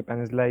Snape and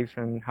his life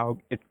and how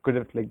it could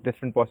have like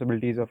different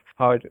possibilities of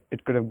how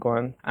it could have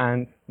gone.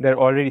 And there are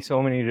already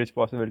so many rich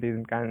possibilities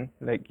in canon.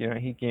 Like,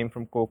 he came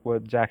from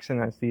Cokeworth. Jackson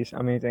has these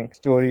amazing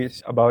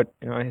stories about,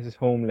 his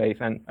home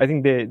life. And I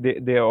think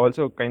they are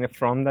also kind of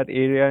from that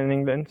area in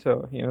England.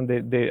 So,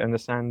 they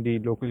understand the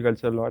local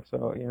culture a lot.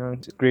 So,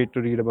 it's great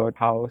to read about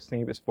how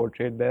Snape is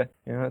portrayed there,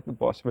 the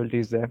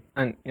possibilities there.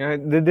 And,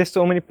 there's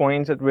so many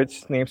points at which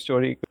Snape's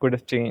story could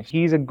have changed.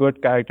 He's a good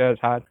character at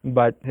heart,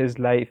 but his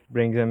life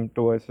brings him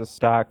towards a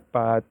dark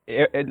path.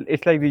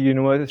 It's like the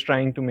universe is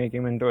trying to make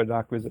him into a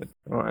dark wizard.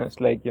 It's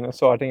like,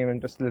 sorting him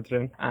into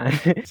Slytherin.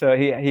 And so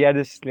he had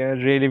this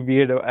really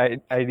weird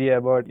idea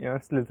about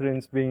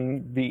Slytherins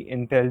being the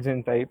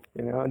intelligent type,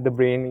 the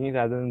brainy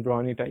rather than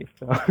brawny type.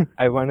 So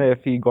I wonder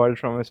if he got it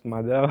from his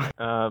mother.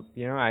 I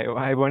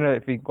wonder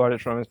if he got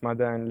it from his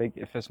mother and like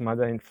if his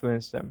mother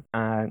influenced him.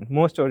 And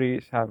most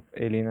stories have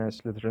Alien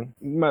as Slytherin.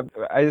 But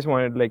I just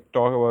wanted to like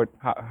talk about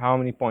how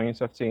many points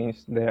of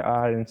change there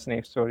are in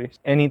Snape stories.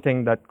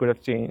 Anything that could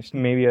have changed.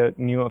 Maybe a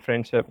newer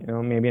friendship,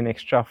 maybe an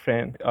extra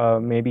friend,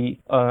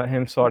 maybe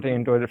him sorting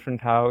into a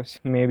different house,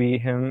 maybe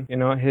him,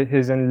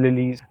 his and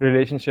Lily's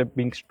relationship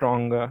being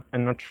stronger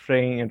and not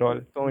fraying at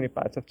all. So many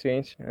parts of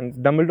change. And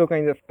Dumbledore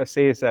kind of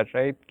says that,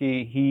 right?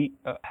 He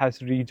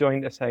has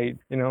rejoined a side,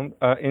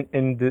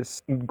 in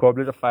this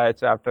Goblet of Fire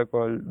chapter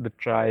called The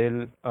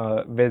Trial,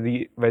 where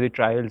the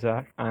trials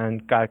are.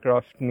 And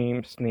Karkaroff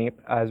names Snape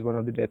as one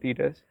of the Death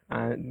Eaters.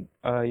 And,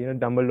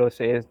 Dumbledore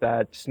says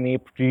that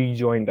Snape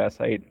rejoined our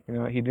side.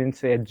 He didn't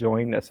say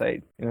joined our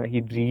side. He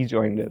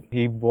rejoined it.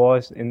 He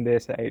was in their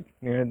side.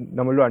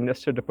 Dumbledore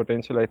understood the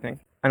potential, I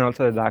think. And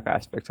also the dark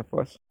aspects, of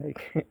course.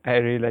 Like, I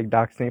really like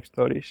Dark Snape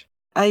stories.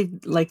 I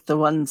like the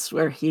ones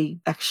where he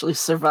actually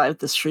survived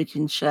the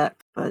Shrieking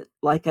Shack. But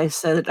like I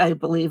said, I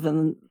believe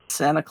in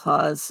Santa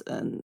Claus,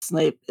 and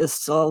Snape is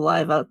still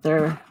alive out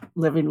there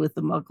living with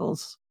the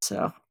Muggles.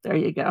 So there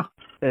you go.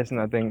 There's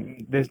no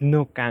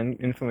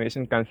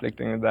information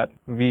conflicting with that.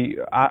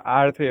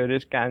 Our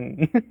theories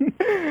can,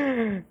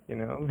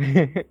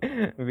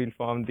 we'll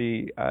form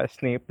the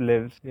Snape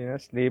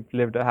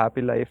lived a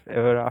happy life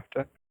ever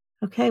after.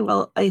 Okay,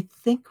 well, I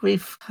think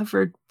we've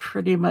covered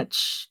pretty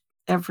much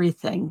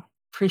everything.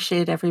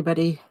 Appreciate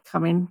everybody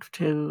coming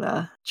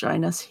to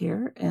join us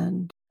here,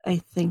 and I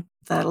think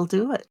that'll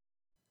do it.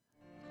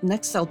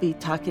 Next, I'll be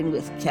talking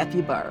with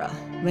Capybara.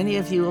 Many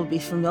of you will be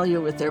familiar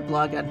with their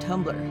blog on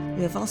Tumblr.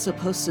 They have also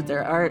posted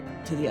their art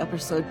to the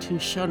episode 2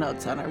 show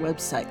notes on our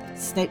website,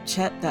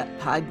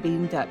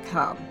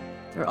 snapechat.podbean.com.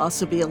 There will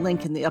also be a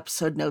link in the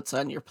episode notes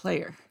on your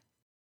player.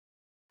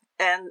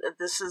 And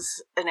this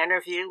is an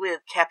interview with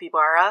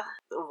Capybara,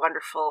 the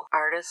wonderful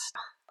artist.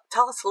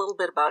 Tell us a little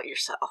bit about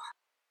yourself.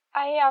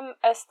 I am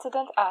a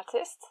student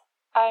artist.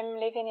 I'm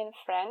living in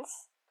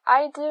France.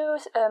 I do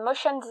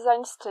motion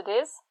design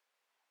studies,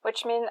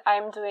 which means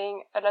I'm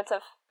doing a lot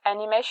of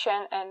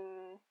animation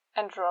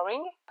and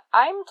drawing.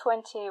 I'm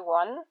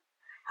 21.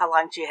 How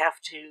long do you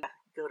have to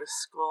go to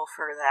school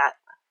for that?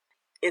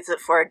 Is it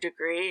for a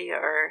degree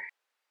or?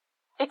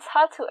 It's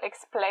hard to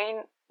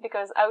explain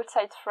because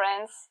outside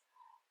France,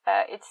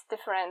 it's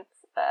different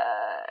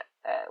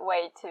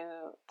way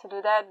to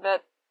do that.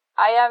 But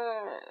I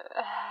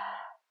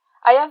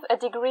have a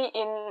degree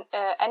in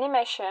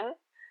animation,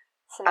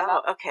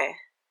 cinema. Oh, okay.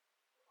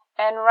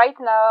 And right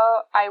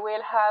now, I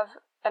will have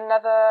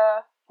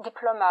another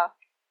diploma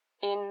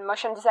in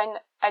motion design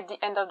at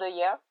the end of the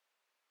year.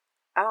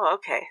 Oh,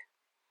 okay.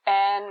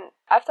 And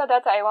after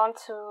that, I want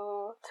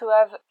to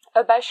have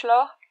a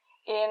bachelor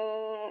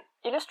in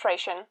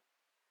illustration.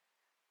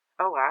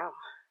 Oh, wow.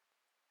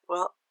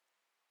 Well,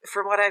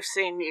 from what I've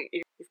seen,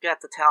 you've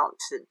got the talent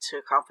to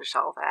accomplish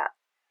all that.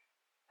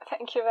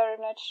 Thank you very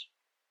much.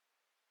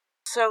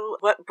 So,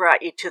 what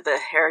brought you to the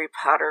Harry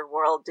Potter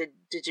world?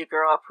 Did you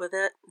grow up with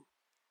it?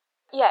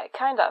 Yeah,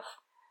 kind of.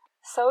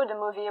 Saw the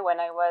movie when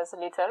I was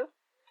little.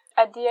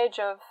 At the age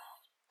of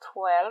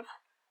 12,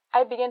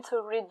 I began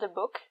to read the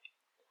book.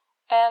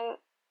 And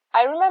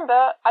I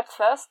remember at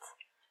first,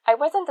 I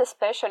wasn't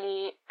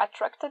especially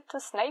attracted to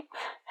Snape.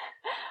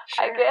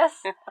 Sure. I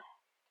guess.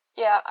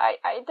 Yeah,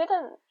 I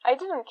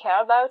didn't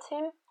care about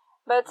him.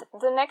 But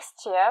the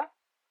next year,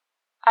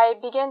 I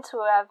began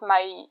to have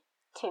my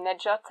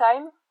teenager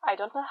time. I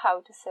don't know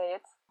how to say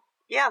it.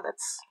 Yeah,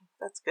 that's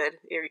good.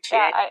 Your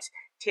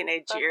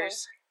teenage okay.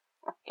 years.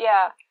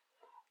 Yeah.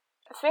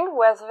 Things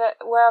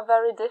were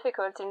very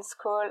difficult in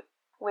school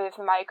with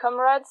my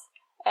comrades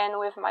and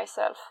with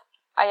myself.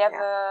 I had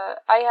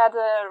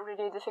a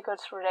really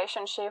difficult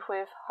relationship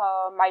with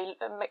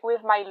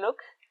my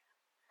look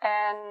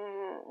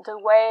and the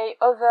way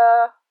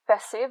others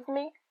perceived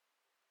me.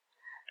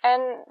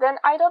 And then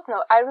I don't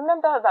know. I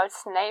remember about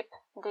Snape,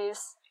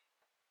 this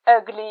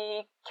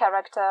ugly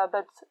character,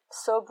 but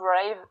so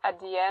brave at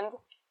the end.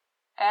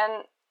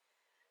 And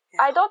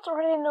yeah. I don't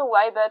really know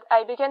why, but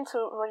I began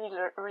to really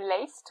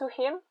relate to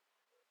him.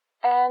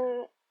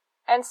 And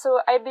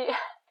so I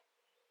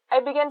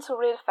began to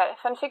read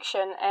fan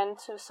fiction and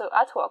to sew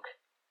artwork.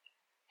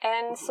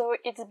 And so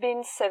it's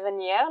been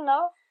 7 years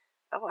now.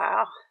 Oh,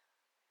 wow.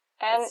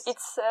 And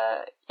it's,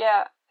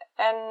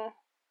 and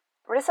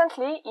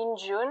recently in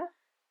June,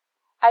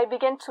 I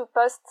began to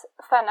post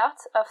fan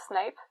art of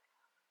Snape.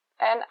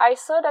 And I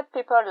saw that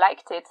people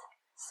liked it.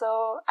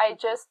 So I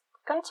just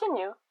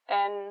continue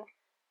and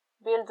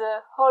build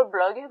a whole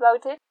blog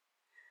about it.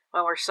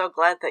 Well, we're so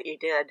glad that you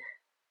did.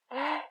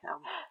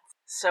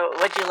 So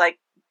what do you like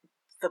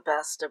the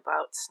best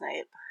about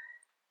Snape?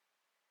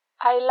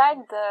 I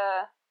like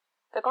the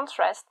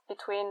contrast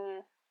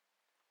between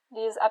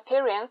his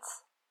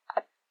appearance,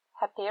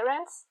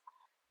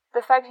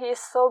 the fact he is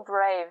so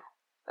brave.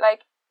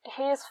 Like,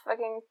 he is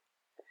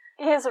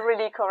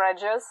really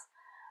courageous.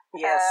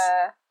 Yes.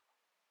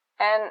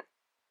 And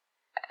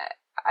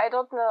I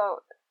don't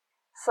know,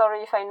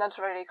 sorry if I'm not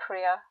really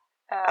clear.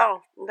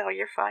 Oh, no,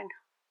 you're fine.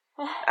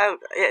 Oh,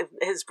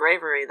 his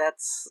bravery,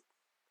 that's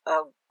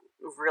a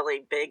really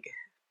big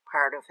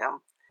part of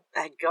him.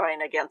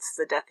 Going against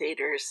the Death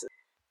Eaters.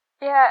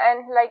 Yeah,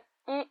 and like,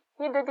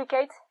 he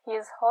dedicates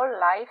his whole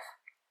life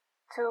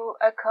to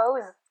a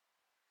cause.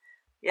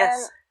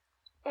 Yes.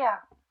 And, yeah,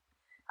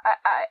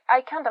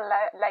 I kind of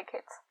like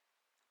it.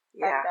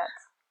 Yeah, like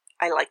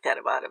that. I like that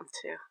about him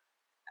too.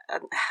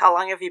 How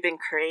long have you been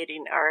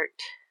creating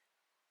art?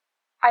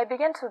 I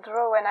began to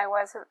draw when I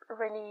was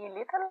really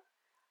little,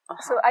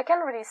 so I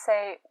can't really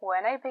say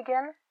when I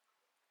began.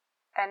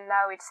 And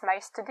now it's my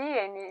study,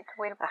 and it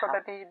will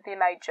probably be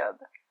my job.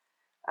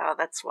 Oh,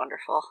 that's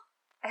wonderful.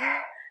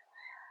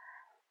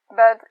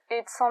 But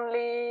it's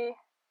only...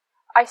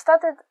 I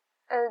started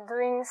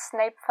doing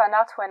Snape fan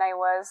art when I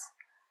was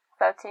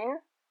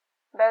 13,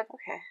 but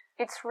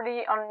it's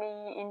really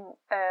only in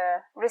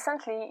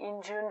recently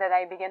in June that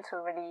I began to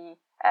really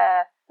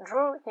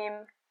draw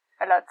him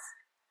a lot.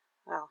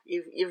 Well,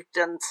 you've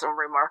done some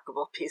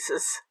remarkable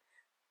pieces.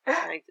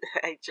 I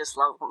just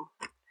love them.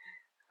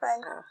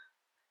 Thanks. So,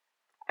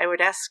 I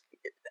would ask.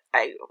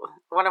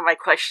 One of my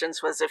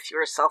questions was if you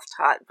were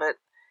self-taught, but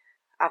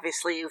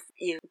obviously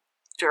you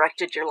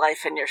directed your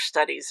life and your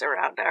studies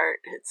around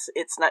art.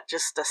 It's not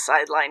just a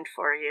sideline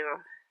for you.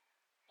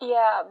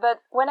 Yeah,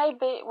 but when I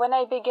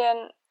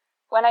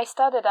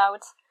started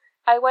out,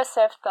 I was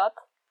self-taught.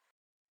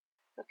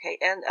 Okay,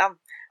 and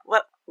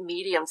what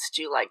mediums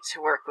do you like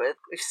to work with?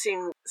 We've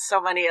seen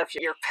so many of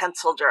your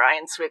pencil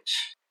drawings,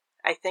 which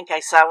I think I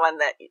saw one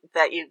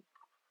that you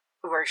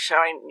were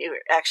showing. You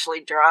were actually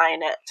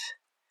drawing it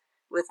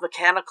with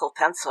mechanical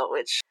pencil,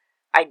 which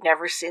I'd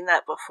never seen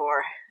that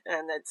before,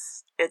 and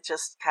it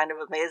just kind of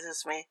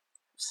amazes me.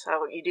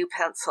 So you do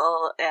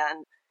pencil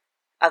and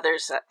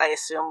others, I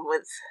assume,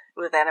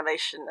 with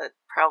animation that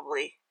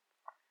probably...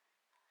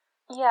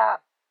 Yeah,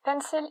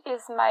 pencil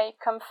is my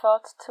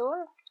comfort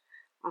tool.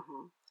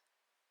 Mm-hmm.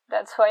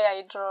 That's why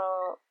I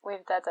draw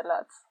with that a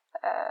lot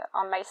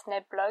on my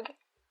Snape blog.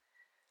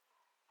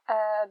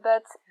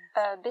 But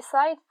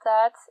besides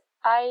that,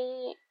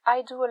 I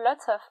do a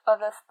lot of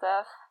other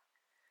stuff.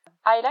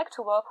 I like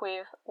to work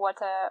with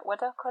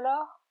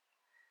watercolor.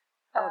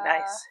 Oh,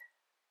 nice.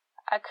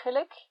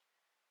 Acrylic,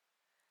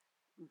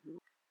 Hmm.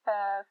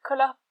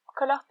 color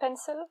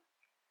pencil,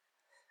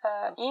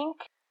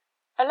 ink,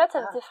 a lot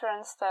of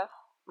different stuff.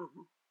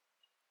 Hmm.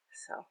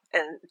 So,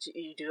 and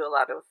you do a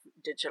lot of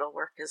digital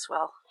work as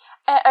well?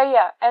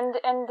 Yeah, and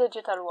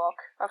digital work,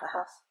 of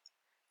course.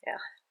 Yeah.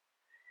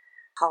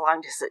 How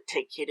long does it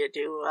take you to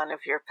do one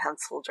of your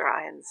pencil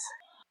drawings?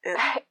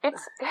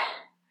 It's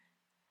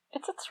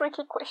a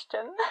tricky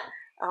question.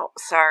 Oh,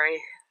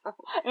 sorry.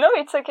 No,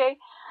 it's okay.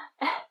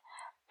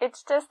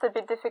 It's just a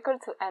bit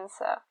difficult to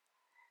answer.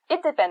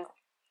 It depends.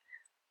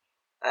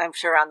 I'm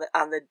sure on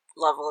the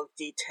level of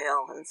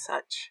detail and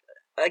such.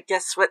 I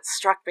guess what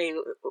struck me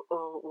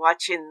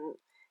watching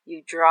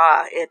you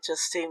draw, it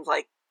just seemed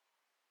like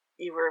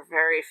you were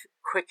very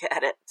quick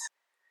at it,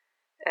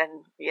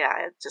 and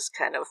yeah, it just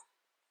kind of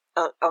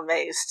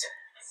amazed.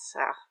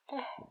 So.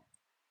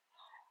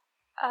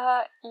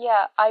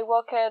 Yeah, I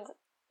worked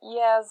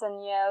years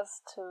and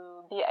years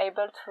to be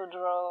able to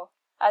draw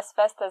as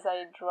fast as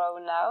I draw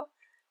now.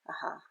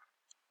 Uh-huh.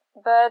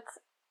 But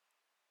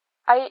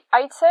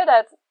I'd say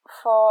that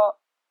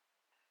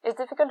it's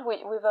difficult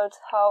without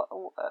how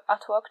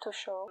artwork to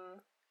show.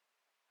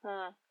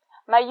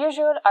 My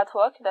usual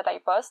artwork that I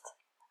post,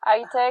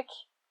 I take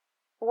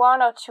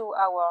 1 or 2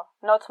 hours,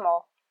 not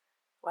more.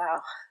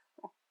 Wow,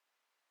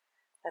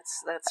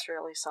 that's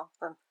really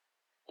something.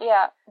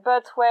 Yeah,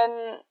 but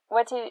when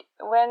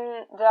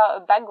there a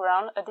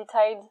background, a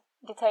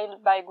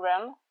detailed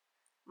background,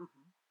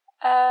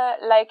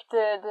 like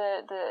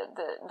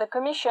the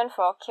commission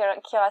for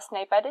Kira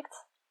Snape Addict,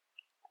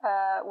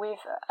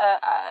 with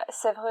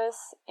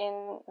Severus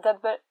in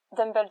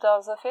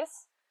Dumbledore's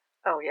office.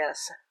 Oh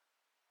yes.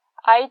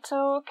 I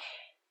took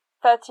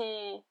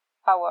 30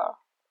 hours.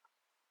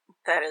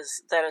 That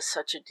is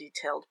such a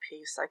detailed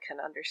piece. I can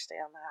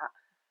understand that.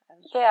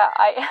 Yeah,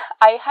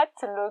 I had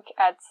to look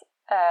at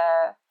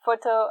a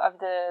photo of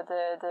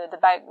the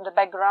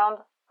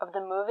background of the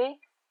movie,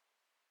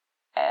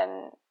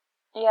 and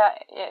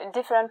yeah,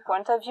 different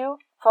point of view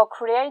for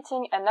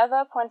creating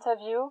another point of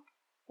view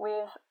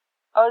with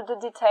all the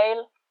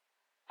detail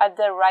at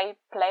the right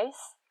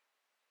place.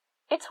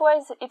 It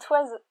was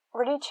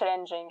really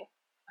challenging.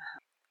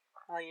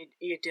 Well,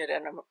 you did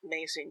an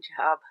amazing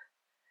job.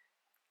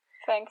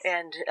 Thanks.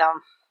 And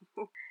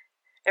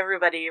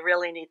everybody, you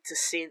really need to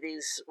see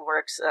these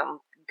works.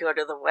 Go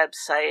to the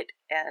website,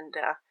 and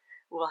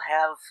we'll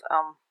have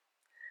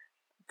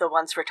the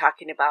ones we're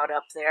talking about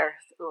up there.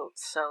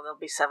 So there'll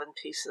be 7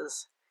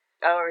 pieces.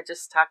 Oh, we're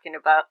just talking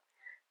about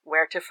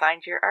where to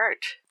find your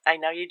art. I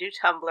know you do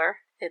Tumblr.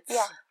 It's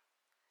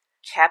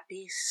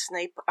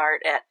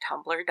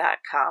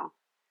CappySnapeArt@tumblr.com.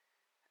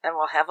 And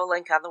we'll have a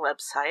link on the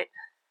website.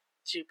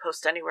 Do you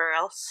post anywhere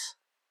else?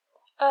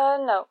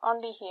 No,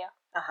 only here.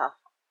 Uh-huh.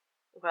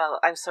 Well,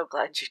 I'm so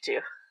glad you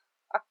do.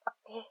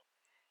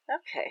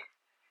 Okay.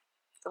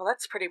 Well,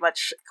 that's pretty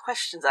much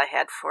questions I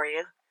had for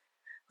you.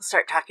 We'll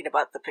start talking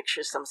about the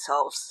pictures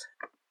themselves.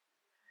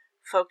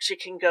 Folks, you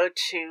can go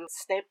to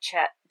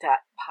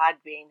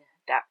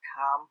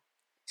snapechat.podbean.com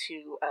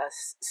to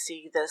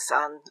see this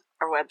on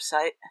our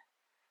website.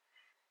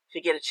 If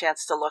you get a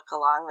chance to look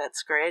along,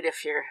 that's great.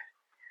 If you're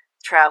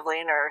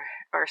traveling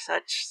or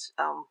such,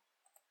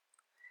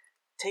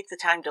 take the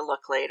time to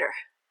look later.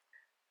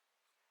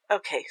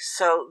 Okay,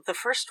 so the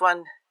first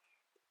one,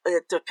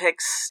 it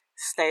depicts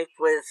Snape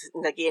with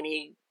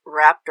Nagini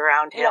wrapped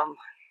around him.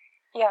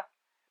 Yeah.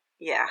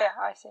 Yeah. Yeah,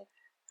 I see.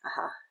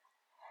 Uh-huh.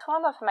 It's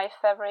one of my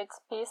favorite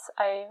pieces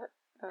I've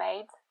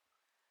made,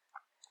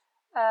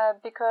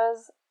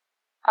 because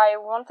I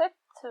wanted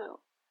to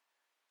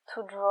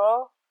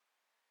draw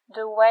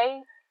the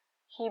way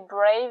he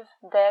braved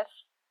death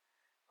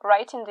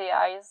right in the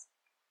eyes.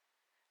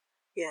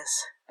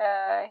 Yes.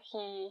 The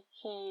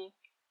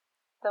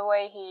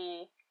way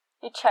he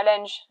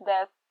challenged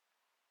death.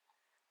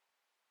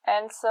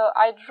 And so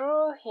I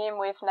drew him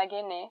with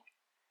Nagini,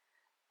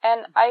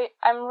 and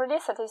I'm really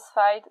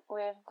satisfied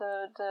with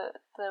the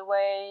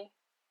way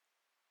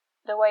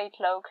it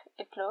look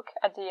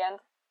at the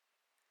end.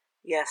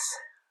 Yes.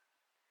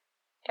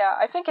 Yeah,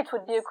 I think it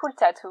would be a cool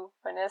tattoo,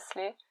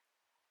 honestly,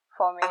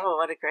 for me. Oh,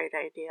 what a great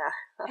idea.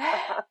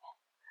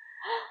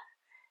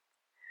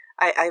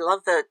 I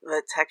love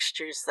the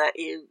textures that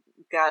you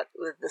got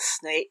with the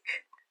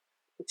snake.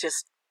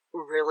 Just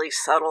really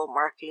subtle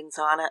markings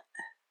on it.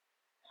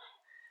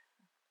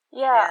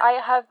 Yeah, and I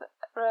have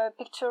a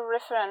picture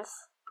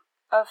reference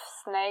of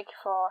Snake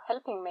for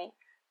helping me.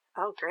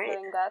 Oh, great.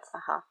 Doing that.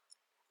 Uh-huh.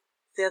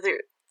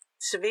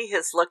 To me,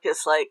 his look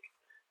is like,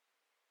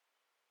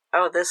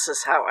 oh, this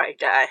is how I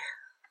die.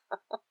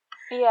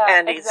 Yeah,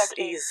 and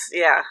exactly.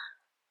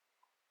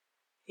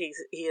 He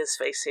is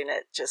facing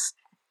it just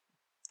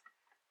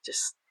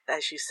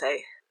as you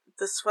say.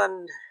 This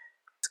one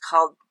is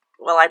called,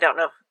 well, I don't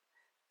know.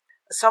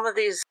 Some of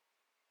these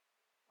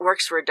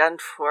works were done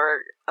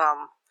for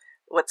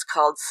what's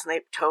called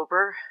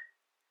Snapetober.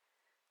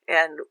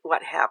 And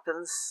what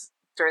happens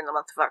during the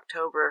month of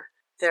October,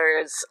 there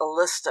is a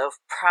list of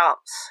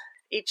prompts.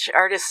 Each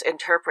artist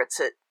interprets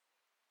it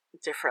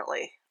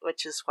differently,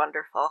 which is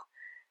wonderful.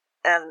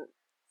 And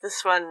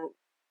this one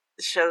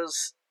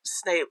shows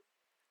Snape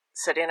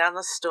sitting on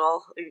the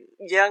stool,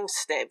 young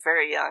Snape,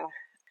 very young,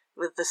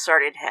 with the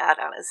sorted hat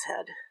on his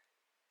head.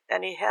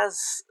 And he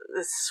has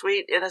this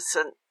sweet,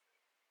 innocent,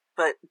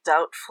 but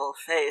doubtful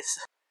face.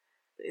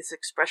 His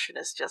expression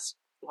is just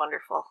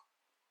wonderful.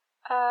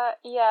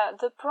 Yeah,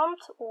 the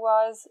prompt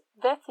was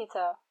Death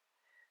Eater.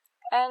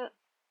 And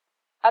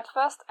at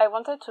first I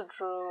wanted to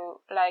draw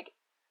like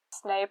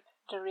Snape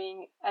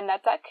during an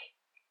attack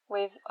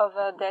with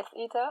other Death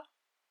Eater.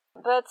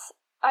 But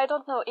I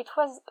don't know, it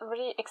was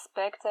really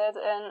expected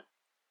and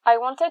I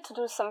wanted to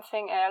do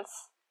something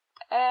else.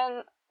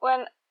 And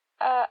when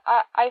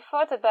I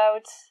thought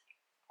about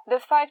the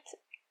fact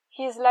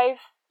his life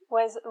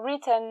was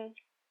written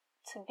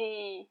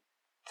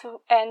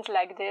to end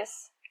like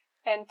this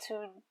and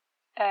to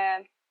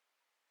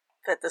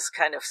that this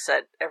kind of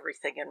set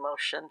everything in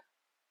motion.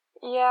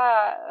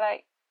 Yeah,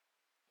 like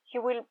he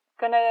will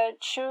gonna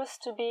choose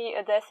to be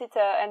a Death Eater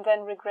and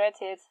then regret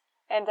it,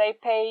 and they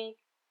pay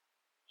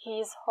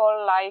his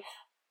whole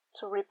life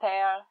to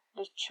repair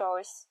the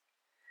choice.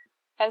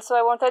 And so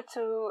I wanted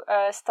to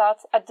start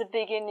at the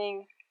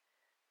beginning,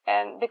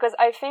 and because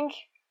I think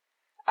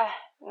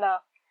no,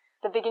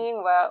 the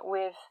beginning were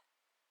with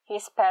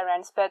his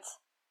parents, but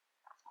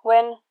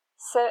when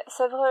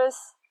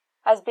Severus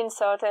has been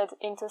sorted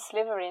into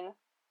Slytherin,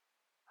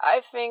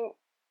 I think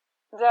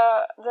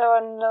there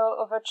are no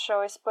other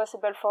choice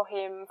possible for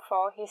him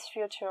for his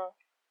future.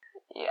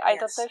 I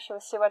don't know if you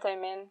see what I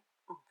mean.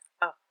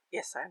 Oh,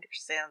 yes, I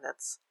understand.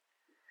 That's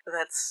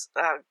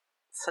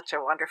such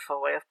a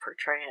wonderful way of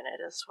portraying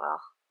it as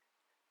well.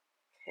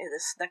 Okay,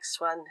 this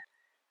next one.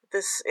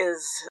 This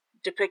is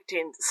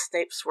depicting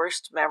Snape's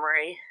worst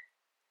memory,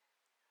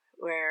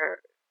 where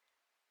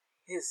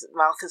his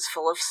mouth is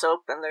full of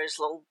soap and there's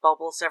little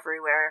bubbles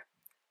everywhere.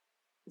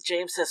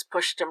 James has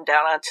pushed him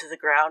down onto the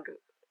ground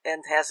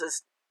and has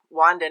his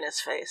wand in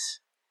his face.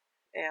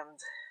 And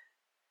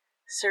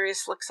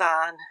Sirius looks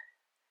on,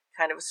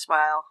 kind of a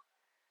smile.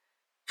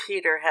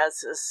 Peter has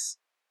this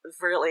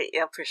really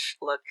impish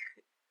look,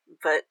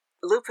 but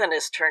Lupin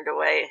is turned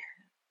away,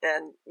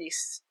 and you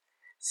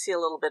see a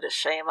little bit of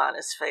shame on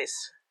his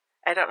face.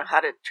 I don't know how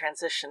to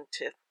transition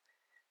to.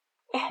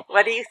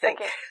 What do you think?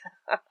 Okay.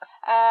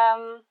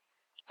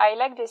 I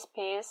like this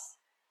piece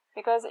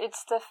because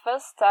it's the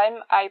first time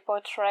I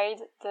portrayed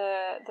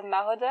the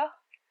Marauder.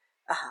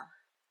 Uh-huh.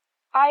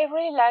 I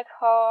really like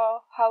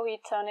how he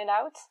turned it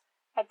out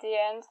at the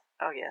end.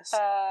 Oh yes.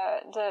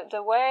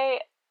 The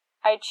way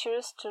I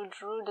choose to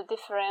draw the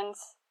different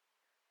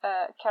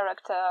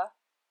character,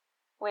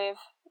 with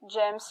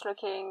James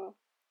looking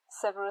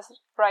Severus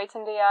right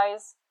in the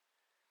eyes,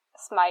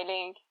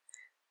 smiling,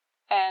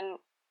 and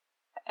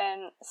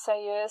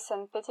Sirius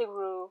and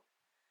Pettigrew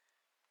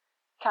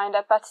kind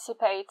of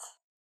participate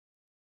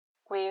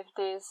with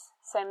this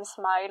same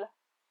smile.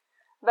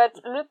 But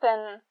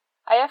Lupin,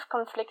 I have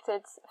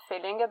conflicted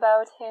feeling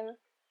about him.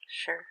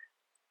 Sure.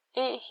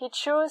 He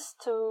chose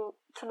to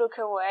look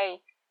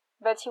away,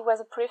 but he was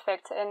a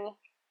prefect and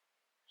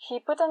he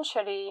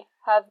potentially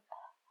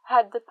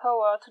had the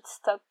power to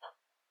stop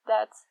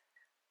that.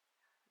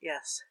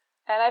 Yes.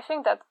 And I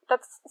think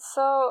that's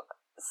so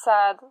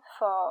sad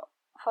for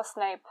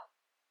Snape.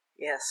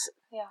 Yes.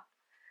 Yeah.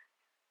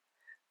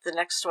 The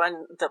next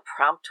one, the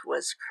prompt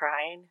was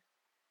crying.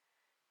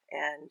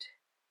 And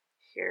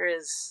here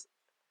is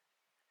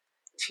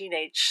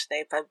teenage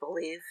Snape, I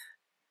believe.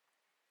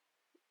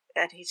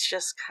 And he's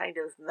just kind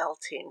of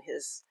melting.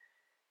 His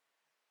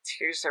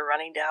tears are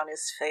running down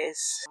his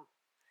face.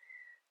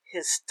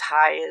 His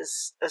tie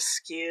is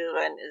askew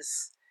and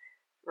his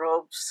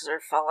robes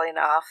are falling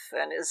off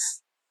and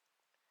his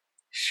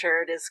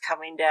shirt is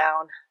coming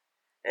down.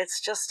 It's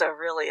just a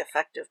really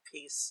effective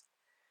piece.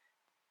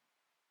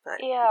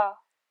 But yeah,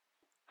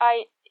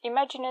 I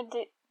imagined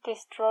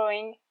this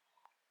drawing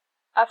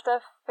after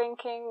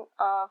thinking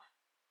of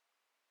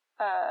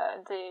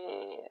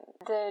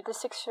the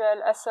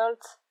sexual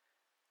assault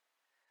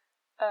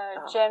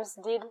James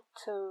did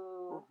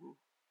to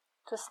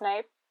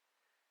Snape.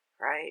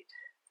 Right.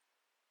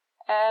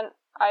 And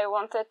I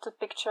wanted to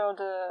picture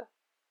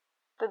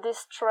the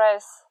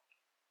distress,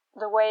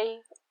 the way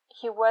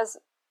he was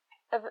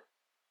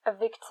a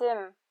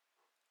victim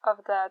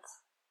of that,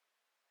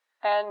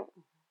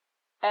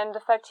 and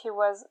the fact he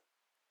was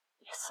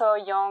so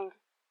young,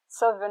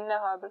 so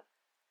vulnerable.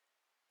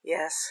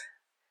 Yes.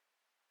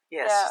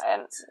 Yes. Yeah,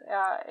 and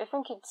I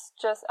think it's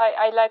just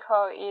I like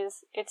how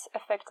it's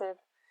effective.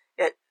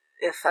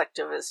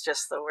 Effective is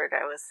just the word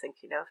I was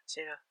thinking of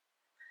too.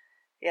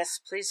 Yes,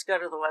 please go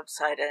to the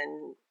website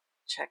and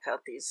check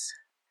out these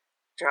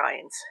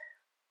drawings.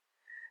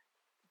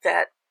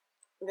 That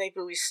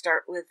maybe we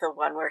start with the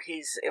one where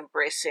he's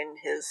embracing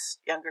his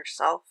younger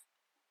self.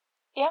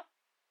 Yeah.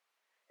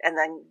 And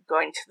then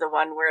going to the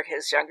one where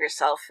his younger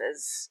self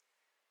is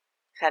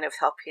kind of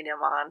helping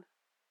him on.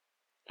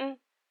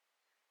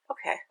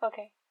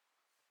 Okay.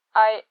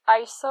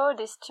 I saw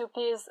these two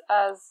pieces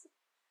as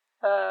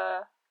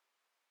a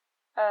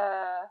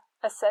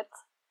set.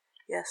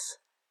 Yes.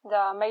 They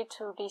are made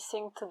to be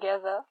seen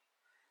together.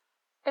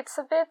 It's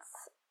a bit.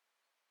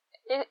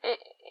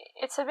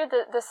 It's a bit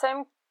the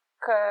same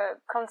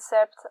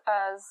concept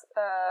as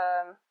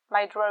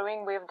my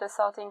drawing with the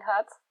Sorting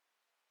Hat,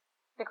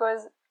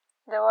 because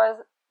there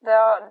are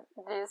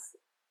this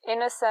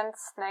innocent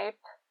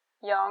Snape,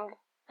 young,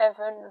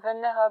 even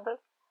vulnerable,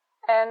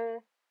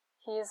 and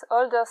his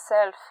older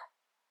self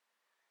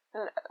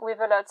with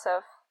a lot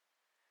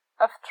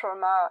of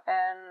trauma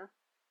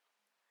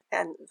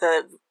and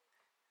the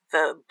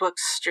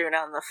books strewn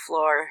on the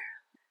floor.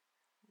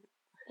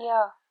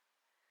 Yeah.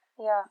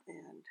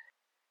 And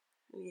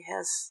he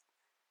has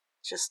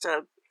just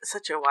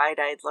such a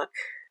wide-eyed look,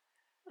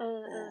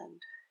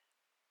 and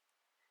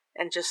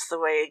just the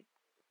way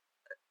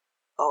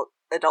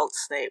adult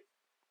Snape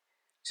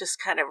just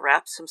kind of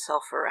wraps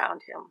himself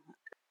around him.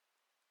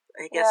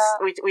 I guess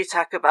we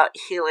talk about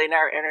healing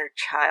our inner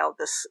child.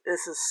 This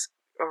is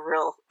a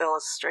real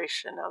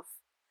illustration of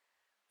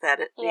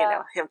that.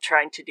 Him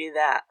trying to do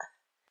that.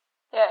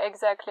 Yeah,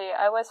 exactly.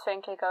 I was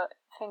thinking of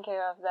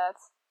that.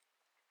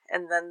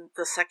 And then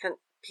the second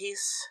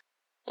piece.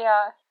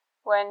 Yeah,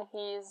 when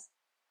he's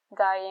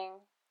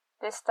dying.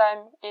 This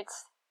time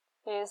it's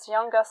his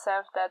younger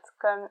self that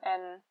come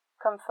and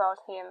comfort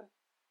him,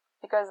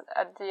 because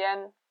at the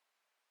end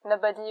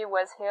nobody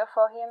was here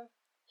for him.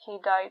 He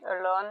died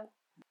alone.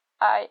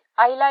 I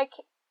like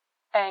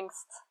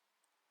angst.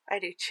 I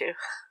do too.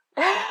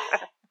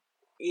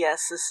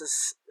 Yes, this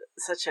is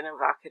such an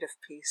evocative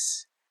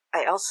piece.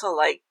 I also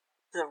like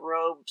the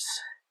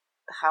robes,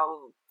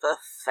 how the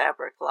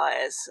fabric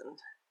lies, and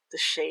the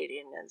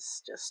shading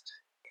is just,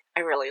 I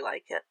really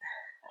like it.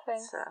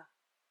 Thanks. So,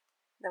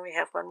 then we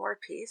have one more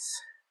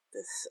piece.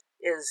 This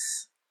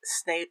is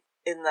Snape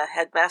in the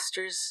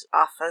headmaster's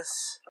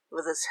office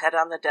with his head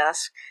on the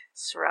desk,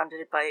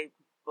 surrounded by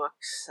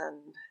books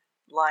and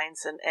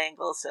lines and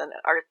angles and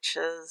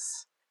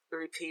arches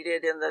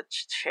repeated in the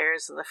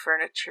chairs and the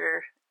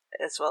furniture,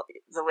 as well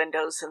the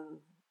windows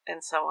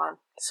and so on.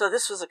 So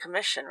this was a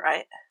commission,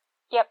 right?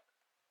 Yep.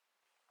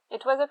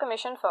 It was a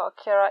commission for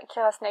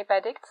Kira Snape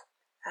Addict,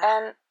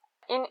 and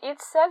in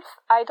itself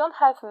I don't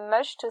have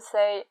much to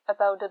say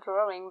about the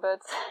drawing,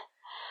 but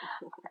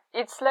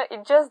it's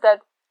just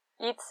that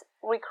it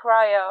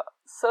requires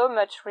so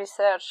much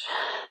research.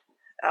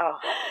 Oh.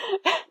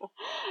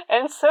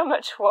 And so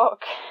much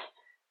work.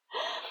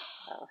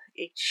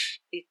 Each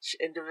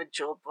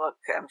individual book,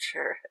 I'm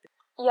sure.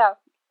 Yeah,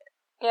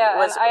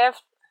 and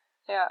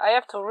I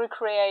have to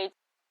recreate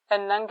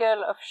an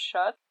angle of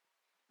shot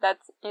that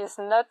is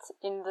not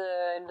in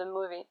the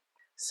movie.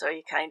 So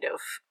you kind of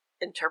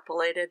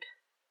interpolated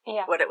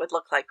what it would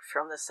look like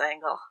from this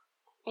angle.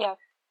 Yeah,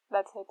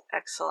 that's it.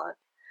 Excellent.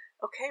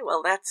 Okay,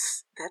 well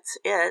that's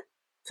it.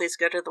 Please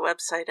go to the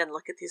website and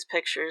look at these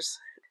pictures.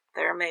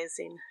 They're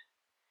amazing.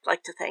 I'd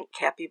like to thank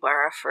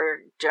Capybara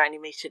for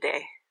joining me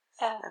today.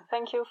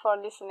 Thank you for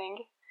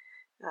listening.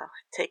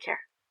 Take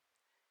care.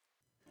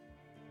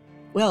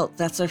 Well,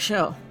 that's our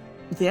show.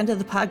 The end of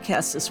the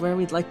podcast is where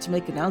we'd like to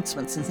make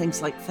announcements and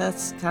things like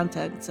fests,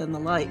 contacts, and the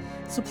like,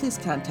 so please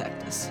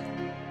contact us.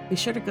 Be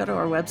sure to go to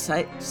our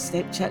website,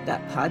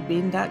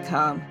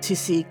 snapechat.podbean.com, to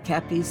see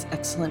Cappy's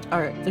excellent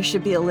art. There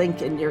should be a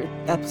link in your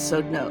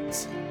episode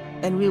notes.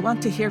 And we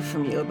want to hear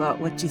from you about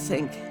what you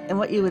think and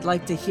what you would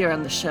like to hear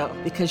on the show,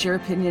 because your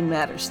opinion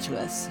matters to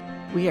us.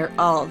 We are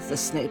all the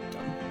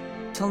Snapedom.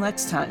 Till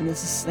next time,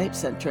 this is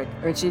Snape-Centric,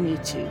 urging you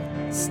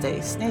to stay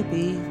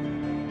Snapey.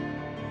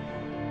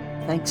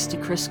 Thanks to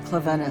Chris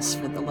Clavenis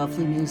for the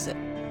lovely music.